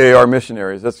 They are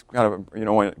missionaries. That's kind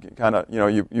of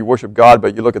you worship God,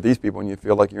 but you look at these people and you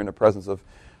feel like you're in the presence of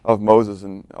Moses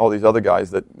and all these other guys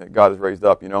that God has raised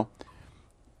up.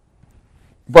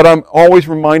 But I'm always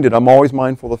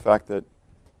mindful of the fact that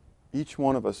each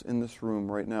one of us in this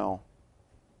room right now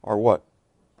are what?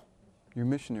 You're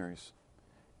missionaries.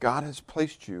 God has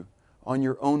placed you on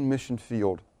your own mission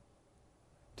field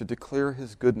to declare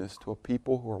His goodness to a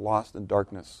people who are lost in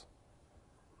darkness.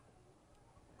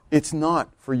 It's not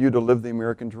for you to live the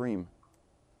American dream.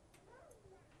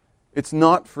 It's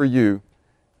not for you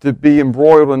to be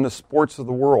embroiled in the sports of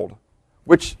the world,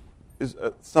 which is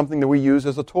something that we use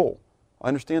as a tool. I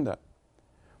understand that.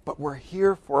 But we're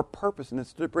here for a purpose, and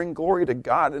it's to bring glory to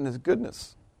God and His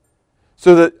goodness,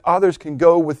 so that others can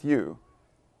go with you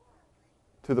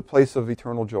to the place of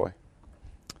eternal joy.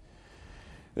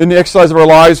 In the exercise of our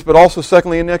lives, but also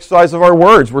secondly in the exercise of our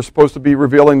words, we're supposed to be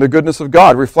revealing the goodness of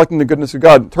God, reflecting the goodness of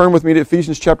God. Turn with me to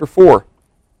Ephesians chapter 4.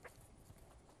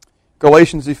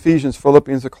 Galatians, Ephesians,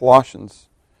 Philippians, and Colossians.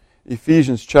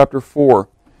 Ephesians chapter 4.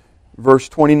 Verse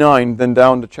 29, then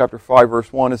down to chapter 5,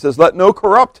 verse 1. It says, let no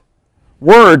corrupt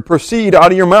word proceed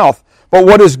out of your mouth, but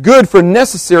what is good for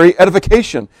necessary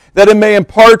edification, that it may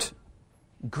impart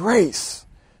grace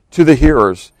to the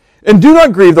hearers. And do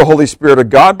not grieve the Holy Spirit of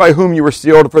God, by whom you were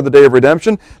sealed for the day of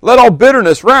redemption. Let all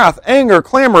bitterness, wrath, anger,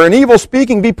 clamor, and evil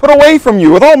speaking be put away from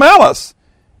you with all malice.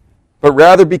 but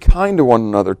rather be kind to one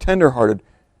another, tender-hearted,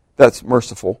 that's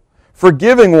merciful,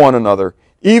 forgiving one another,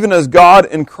 even as God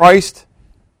in Christ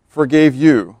forgave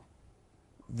you.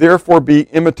 Therefore be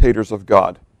imitators of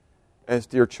God as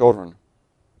dear children.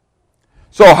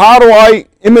 So how do I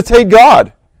imitate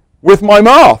God? With my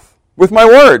mouth, with my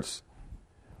words.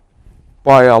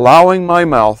 By allowing my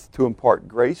mouth to impart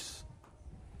grace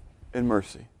and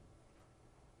mercy.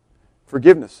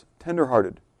 Forgiveness,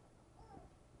 tender-hearted.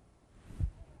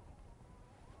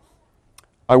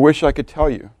 I wish I could tell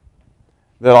you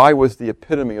that I was the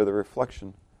epitome of the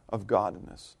reflection of God in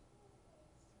this.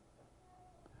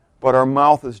 But our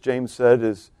mouth, as James said,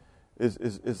 is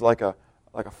like a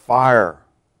fire.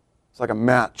 It's like a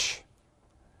match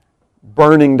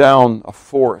burning down a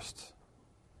forest.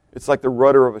 It's like the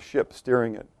rudder of a ship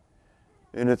steering it.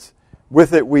 And it's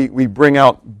with it we bring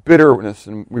out bitterness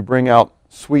and we bring out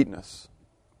sweetness.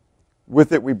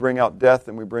 With it we bring out death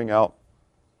and we bring out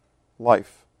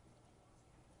life.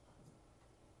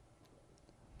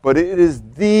 But it is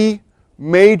the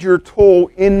major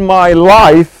tool in my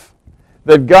life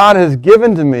that God has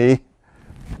given to me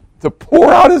to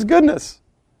pour out His goodness.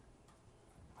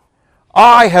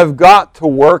 I have got to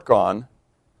work on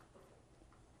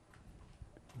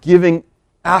giving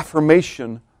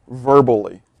affirmation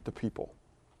verbally to people.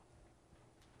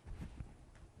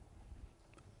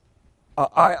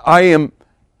 I am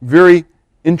very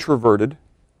introverted.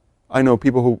 I know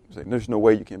people who say, there's no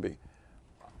way you can be.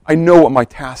 I know what my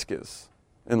task is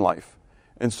in life,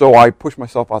 and so I push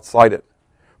myself outside it.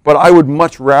 But I would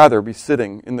much rather be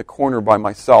sitting in the corner by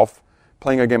myself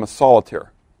playing a game of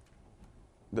solitaire.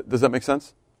 Does that make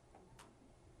sense?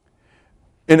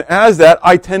 And as that,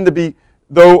 I tend to be,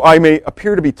 though I may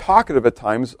appear to be talkative at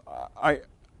times,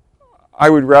 I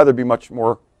would rather be much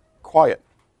more quiet.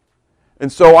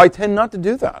 And so I tend not to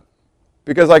do that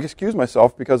because I excuse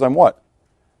myself because I'm what?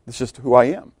 It's just who I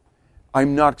am.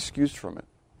 I'm not excused from it.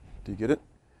 Do you get it?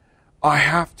 I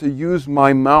have to use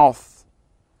my mouth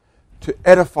to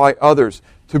edify others,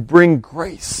 to bring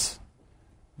grace,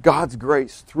 God's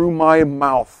grace, through my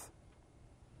mouth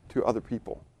to other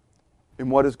people. And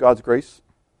what is God's grace?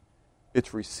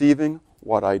 It's receiving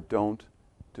what I don't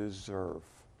deserve.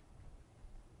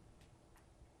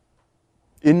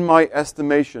 In my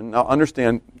estimation, now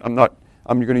understand, I'm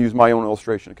going to use my own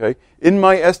illustration, okay? In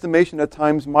my estimation, at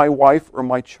times my wife or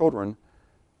my children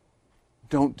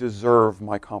don't deserve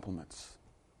my compliments.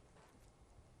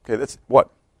 Okay, that's what?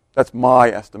 That's my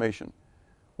estimation,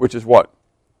 which is what?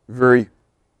 Very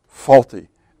faulty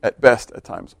at best at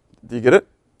times. Do you get it?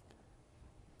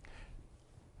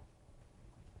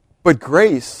 But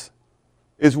grace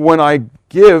is when I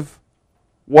give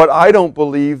what I don't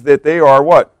believe that they are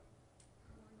what?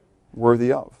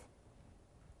 Worthy of.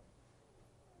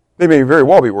 They may very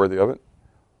well be worthy of it.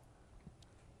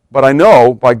 But I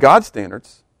know, by God's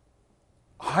standards,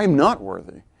 I'm not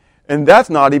worthy. And that's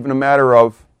not even a matter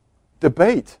of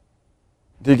debate.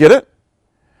 Do you get it?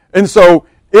 And so,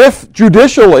 if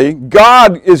judicially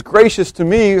God is gracious to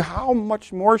me, how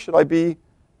much more should I be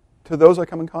to those I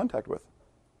come in contact with?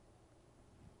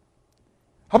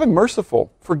 How about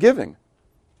merciful, forgiving?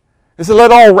 It said,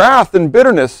 let all wrath and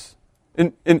bitterness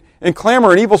and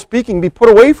clamor and evil speaking be put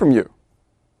away from you.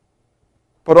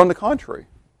 But on the contrary,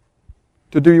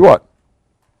 to do you what?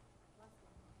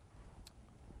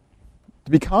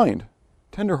 To be kind,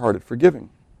 tender-hearted,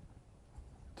 forgiving.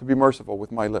 To be merciful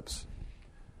with my lips.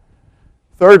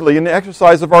 Thirdly, in the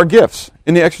exercise of our gifts.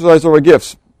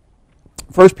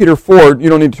 1 Peter 4, you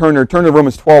don't need to turn there. Turn to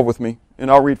Romans 12 with me, and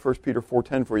I'll read 1 Peter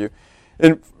 4:10 for you.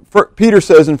 And Peter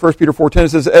says in 1 Peter 4:10, it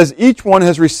says, as each one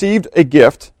has received a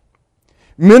gift,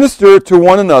 minister to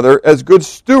one another as good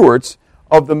stewards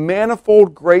of the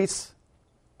manifold grace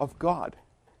of God.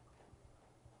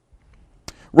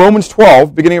 Romans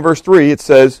 12, beginning of verse 3, it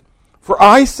says, for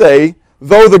I say,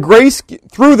 through the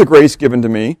grace given to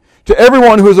me, to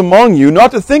everyone who is among you,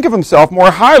 not to think of himself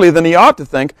more highly than he ought to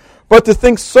think, but to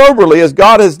think soberly as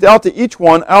God has dealt to each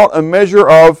one out a measure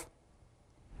of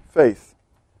faith.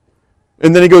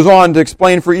 And then he goes on to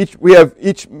explain we have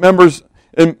each members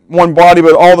in one body,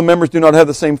 but all the members do not have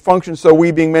the same function. So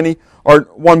we, being many, are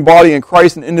one body in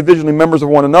Christ and individually members of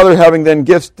one another, having then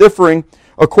gifts differing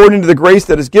according to the grace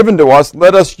that is given to us.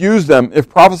 Let us use them. If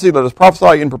prophecy, let us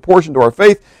prophesy in proportion to our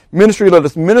faith. Ministry, let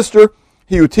us minister.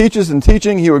 He who teaches in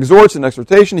teaching, he who exhorts in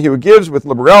exhortation, he who gives with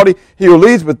liberality, he who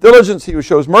leads with diligence, he who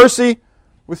shows mercy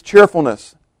with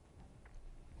cheerfulness.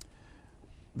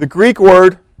 The Greek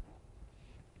word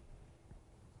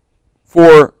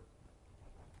for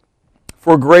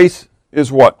grace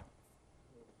is what?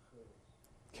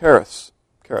 Charis.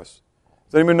 Charis.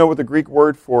 Does anyone know what the Greek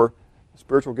word for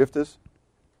spiritual gift is?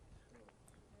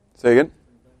 Say again?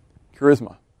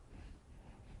 Charisma.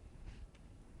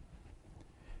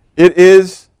 It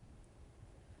is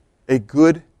a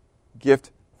good gift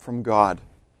from God.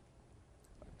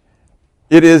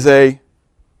 It is a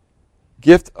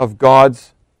gift of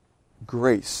God's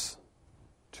grace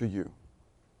to you.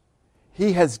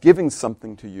 He has given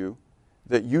something to you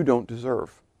that you don't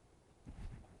deserve.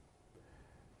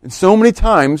 And so many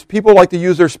times, people like to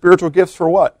use their spiritual gifts for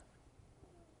what?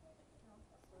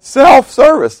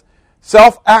 Self-service,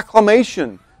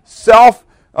 self-acclamation,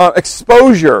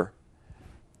 self-exposure.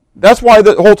 That's why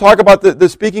the whole talk about the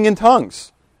speaking in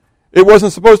tongues. It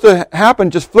wasn't supposed to happen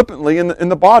just flippantly in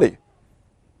the body.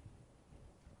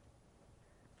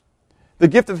 The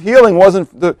gift of healing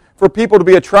wasn't for people to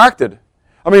be attracted.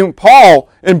 I mean, Paul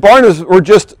and Barnabas were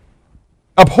just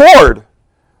abhorred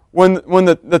when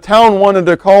the town wanted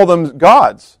to call them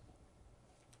gods.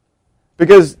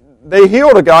 Because they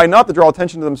healed a guy not to draw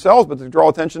attention to themselves, but to draw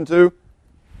attention to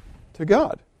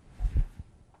God.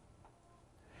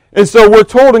 And so we're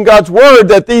told in God's Word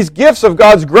that these gifts of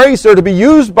God's grace are to be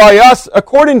used by us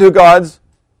according to God's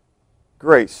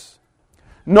grace.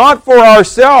 Not for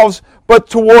ourselves, but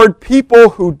toward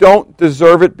people who don't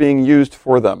deserve it being used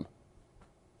for them.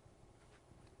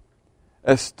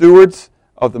 As stewards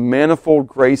of the manifold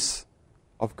grace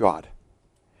of God.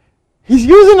 He's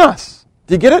using us.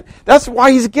 Do you get it? That's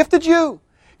why He's gifted you.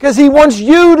 Because He wants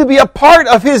you to be a part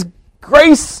of His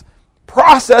grace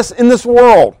process in this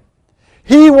world.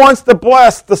 He wants to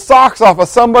bless the socks off of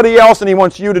somebody else, and He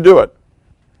wants you to do it.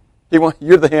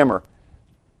 You're the hammer.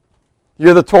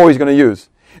 You're the tool He's going to use.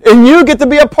 And you get to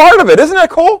be a part of it. Isn't that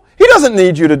cool? He doesn't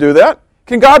need you to do that.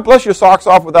 Can God bless your socks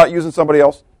off without using somebody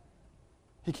else?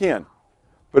 He can.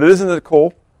 But isn't it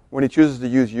cool when He chooses to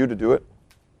use you to do it?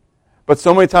 But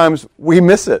so many times we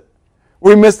miss it.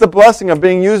 We miss the blessing of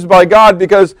being used by God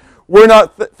because we're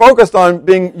not focused on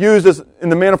being used in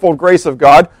the manifold grace of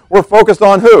God. We're focused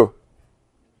on who?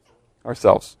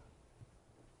 Ourselves.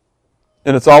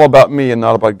 And it's all about me and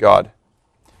not about God.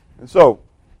 And so,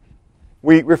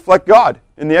 we reflect God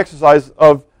in the exercise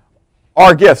of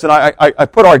our gifts. And I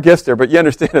put our gifts there, but you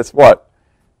understand it's what?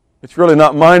 It's really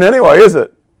not mine anyway, is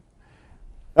it?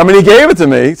 I mean, He gave it to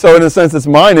me, so in a sense it's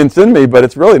mine and it's in me, but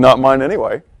it's really not mine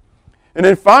anyway. And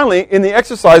then finally, in the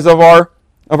exercise of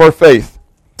our faith,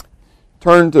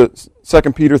 turn to 2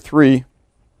 Peter 3,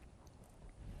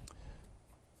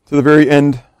 to the very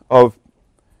end of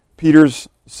Peter's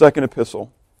second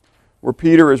epistle, where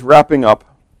Peter is wrapping up.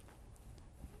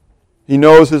 He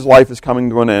knows his life is coming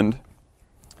to an end,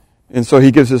 and so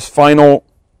he gives his final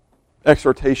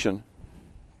exhortation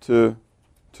to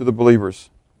the believers.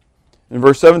 In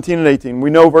verse 17 and 18, we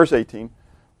know verse 18,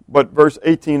 but verse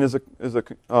 18 is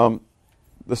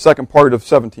the second part of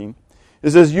 17.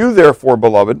 It says, "You therefore,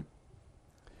 beloved,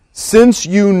 since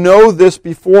you know this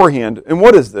beforehand," and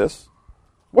what is this?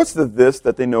 What's the this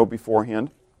that they know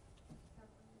beforehand?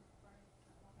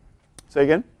 Say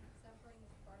again?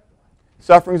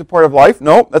 Suffering is a part of life.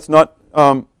 No, that's not.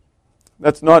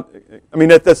 That's not. I mean,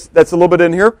 that's a little bit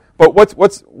in here. But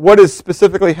what is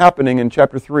specifically happening in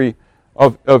chapter 3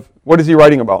 of what is he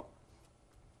writing about?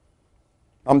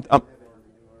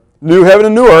 New heaven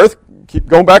and new earth. Keep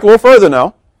going back a little further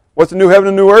now. What's the new heaven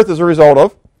and new earth as a result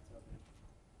of?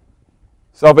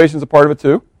 Salvation is a part of it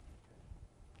too.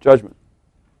 Judgment.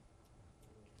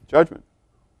 Judgment.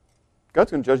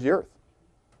 God's going to judge the earth.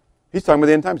 He's talking about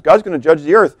the end times. God's going to judge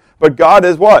the earth. But God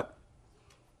is what?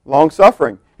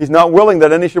 Long-suffering. He's not willing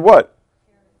that any should what?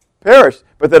 Perish.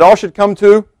 But that all should come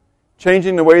to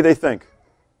changing the way they think.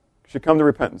 Should come to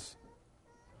repentance.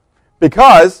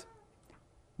 Because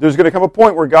there's going to come a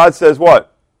point where God says what?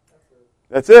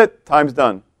 That's it. Time's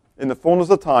done. In the fullness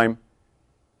of time,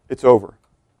 it's over.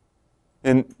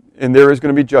 And there is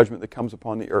going to be judgment that comes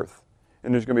upon the earth.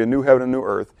 And there's going to be a new heaven and a new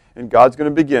earth. And God's going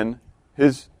to begin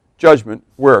His judgment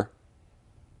where?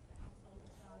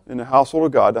 In the household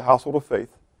of God, the household of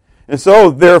faith. And so,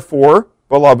 therefore,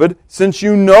 beloved, since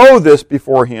you know this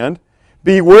beforehand,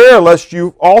 beware lest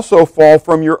you also fall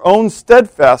from your own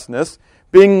steadfastness,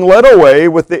 being led away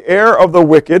with the error of the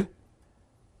wicked.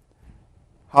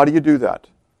 How do you do that?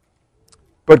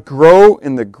 But grow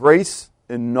in the grace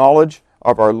and knowledge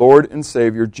of our Lord and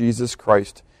Savior, Jesus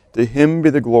Christ. To Him be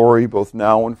the glory both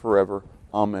now and forever.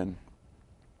 Amen.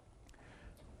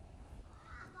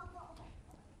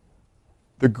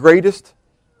 The greatest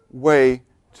way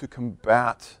to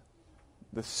combat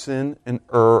the sin and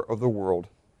error of the world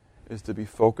is to be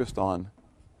focused on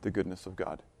the goodness of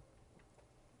God.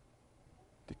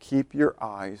 To keep your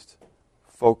eyes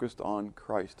focused on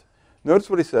Christ. Notice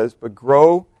what he says, but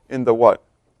grow in the what?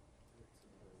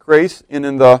 Grace and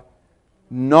in the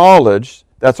knowledge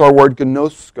That's our word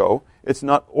gnosko. It's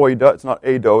not oida, it's not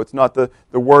ado, it's not the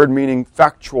word meaning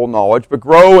factual knowledge, but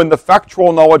grow in the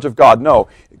factual knowledge of God. No,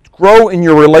 grow in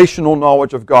your relational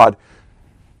knowledge of God.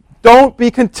 Don't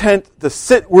be content to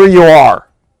sit where you are.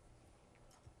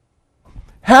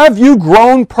 Have you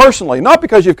grown personally? Not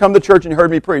because you've come to church and you heard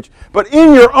me preach, but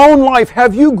in your own life,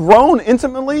 have you grown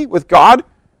intimately with God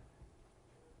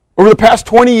over the past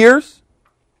 20 years?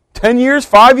 10 years?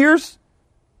 5 years?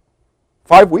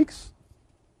 5 weeks?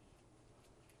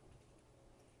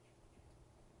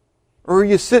 Or are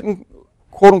you sitting,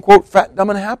 quote unquote, fat,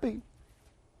 dumb, and happy?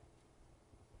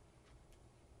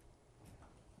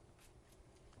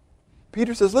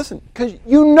 Peter says, listen, because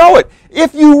you know it.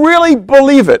 If you really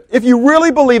believe it, if you really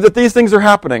believe that these things are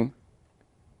happening,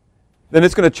 then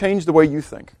it's going to change the way you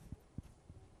think.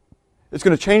 It's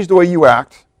going to change the way you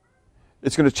act.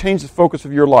 It's going to change the focus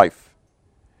of your life.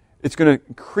 It's going to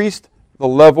increase the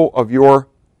level of your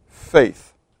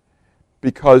faith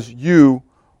because you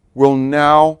will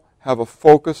now have a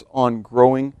focus on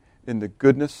growing in the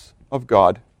goodness of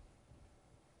God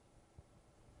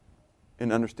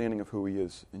and understanding of who He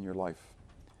is in your life.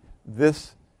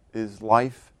 This is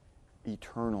life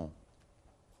eternal.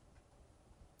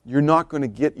 You're not going to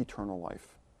get eternal life.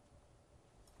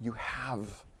 You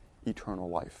have eternal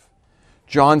life.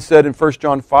 John said in 1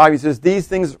 John 5, he says, "These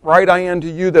things write I unto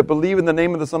you that believe in the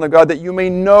name of the Son of God, that you may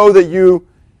know that you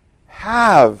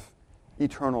have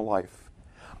eternal life."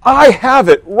 I have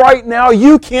it right now.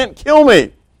 You can't kill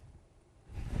me.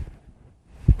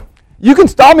 You can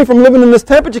stop me from living in this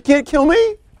tent, but you can't kill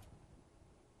me.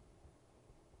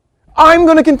 I'm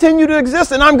going to continue to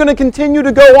exist, and I'm going to continue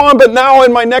to go on, but now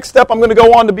in my next step, I'm going to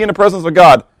go on to be in the presence of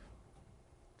God.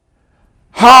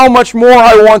 How much more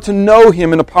I want to know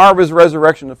Him in the power of His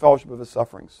resurrection and the fellowship of His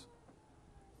sufferings.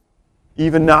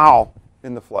 Even now,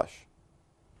 in the flesh.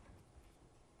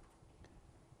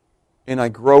 And I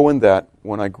grow in that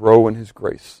when I grow in His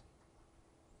grace.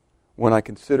 When I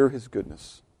consider His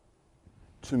goodness.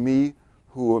 To me,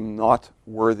 who am not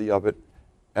worthy of it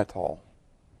at all.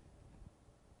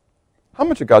 How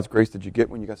much of God's grace did you get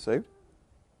when you got saved?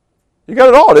 You got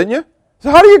it all, didn't you?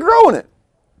 So how do you grow in it?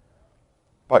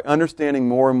 By understanding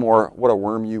more and more what a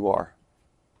worm you are.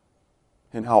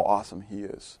 And how awesome He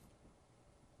is.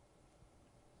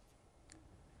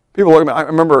 People look at me. I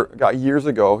remember a guy years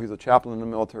ago, he's a chaplain in the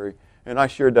military, and I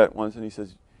shared that once, and he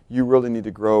says, "You really need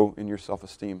to grow in your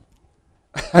self-esteem."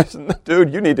 I said,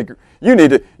 "Dude, you need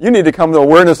to come to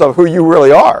awareness of who you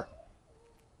really are."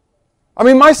 I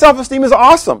mean, my self-esteem is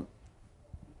awesome.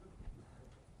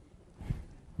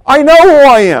 I know who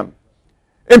I am.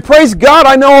 And praise God,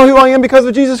 I know who I am because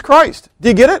of Jesus Christ. Do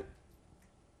you get it?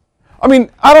 I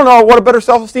mean, I don't know what a better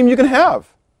self-esteem you can have.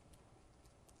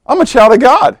 I'm a child of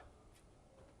God.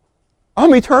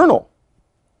 I'm eternal.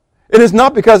 It is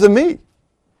not because of me.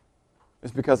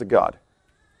 It's because of God.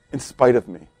 In spite of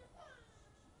me.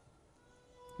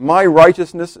 My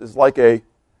righteousness is like a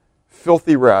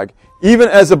filthy rag. Even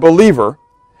as a believer,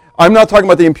 I'm not talking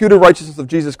about the imputed righteousness of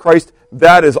Jesus Christ.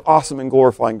 That is awesome and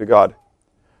glorifying to God.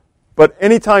 But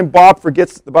anytime Bob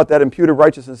forgets about that imputed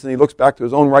righteousness and he looks back to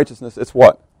his own righteousness, it's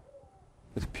what?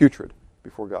 It's putrid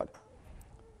before God.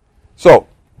 So,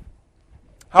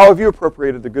 how have you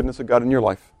appropriated the goodness of God in your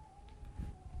life?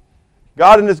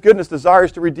 God in His goodness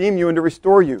desires to redeem you and to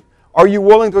restore you. Are you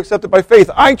willing to accept it by faith?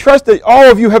 I trust that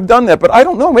all of you have done that, but I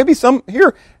don't know, maybe some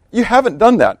here, you haven't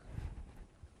done that.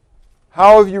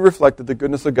 How have you reflected the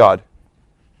goodness of God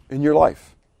in your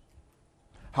life?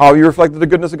 How have you reflected the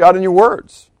goodness of God in your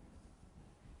words?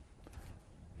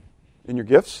 In your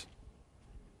gifts?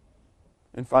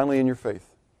 And finally, in your faith?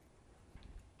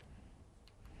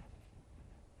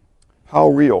 How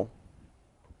real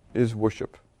is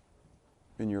worship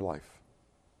in your life?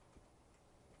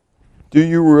 Do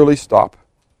you really stop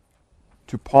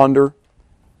to ponder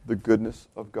the goodness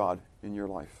of God in your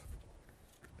life?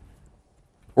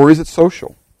 Or is it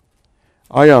social?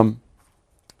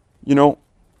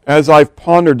 As I've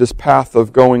pondered this path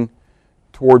of going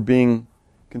toward being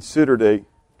considered a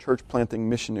church planting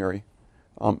missionary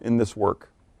in this work,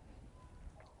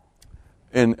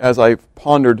 and as I've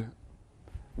pondered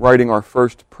writing our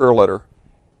first prayer letter,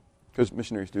 because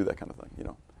missionaries do that kind of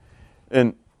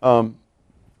thing,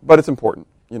 but it's important,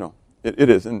 it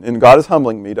is, and God is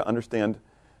humbling me to understand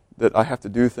that I have to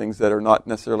do things that are not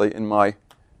necessarily in my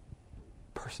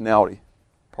personality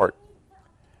part.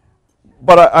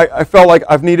 But I felt like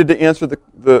I've needed to answer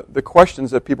the questions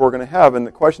that people are going to have, and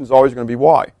the question is always going to be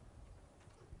why.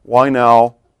 Why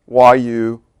now? Why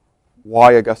you?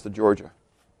 Why Augusta, Georgia?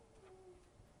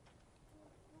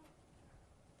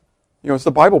 It's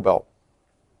the Bible Belt.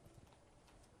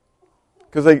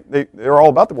 Because they're all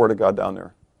about the Word of God down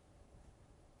there.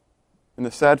 And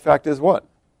the sad fact is what?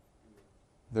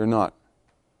 They're not.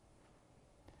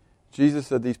 Jesus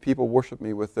said these people worship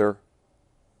me with their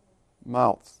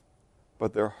mouths,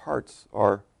 but their hearts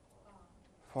are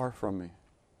far from me.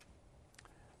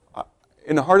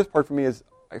 And the hardest part for me is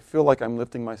I feel like I'm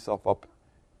lifting myself up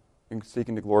and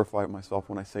seeking to glorify myself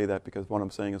when I say that, because what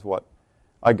I'm saying is what?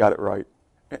 I got it right.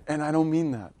 And I don't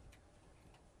mean that.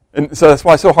 And so that's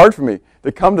why it's so hard for me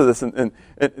to come to this and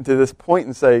to this point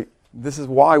and say, this is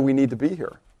why we need to be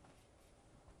here.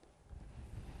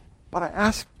 But I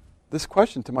ask this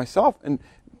question to myself and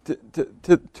to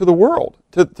the world,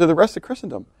 to the rest of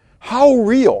Christendom. How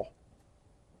real?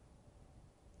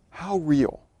 How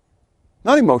real?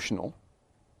 Not emotional,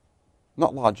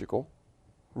 not logical,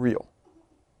 real.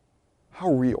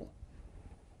 How real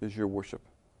is your worship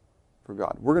for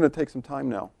God? We're going to take some time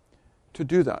now to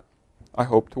do that, I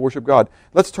hope, to worship God.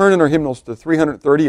 Let's turn in our hymnals to 330.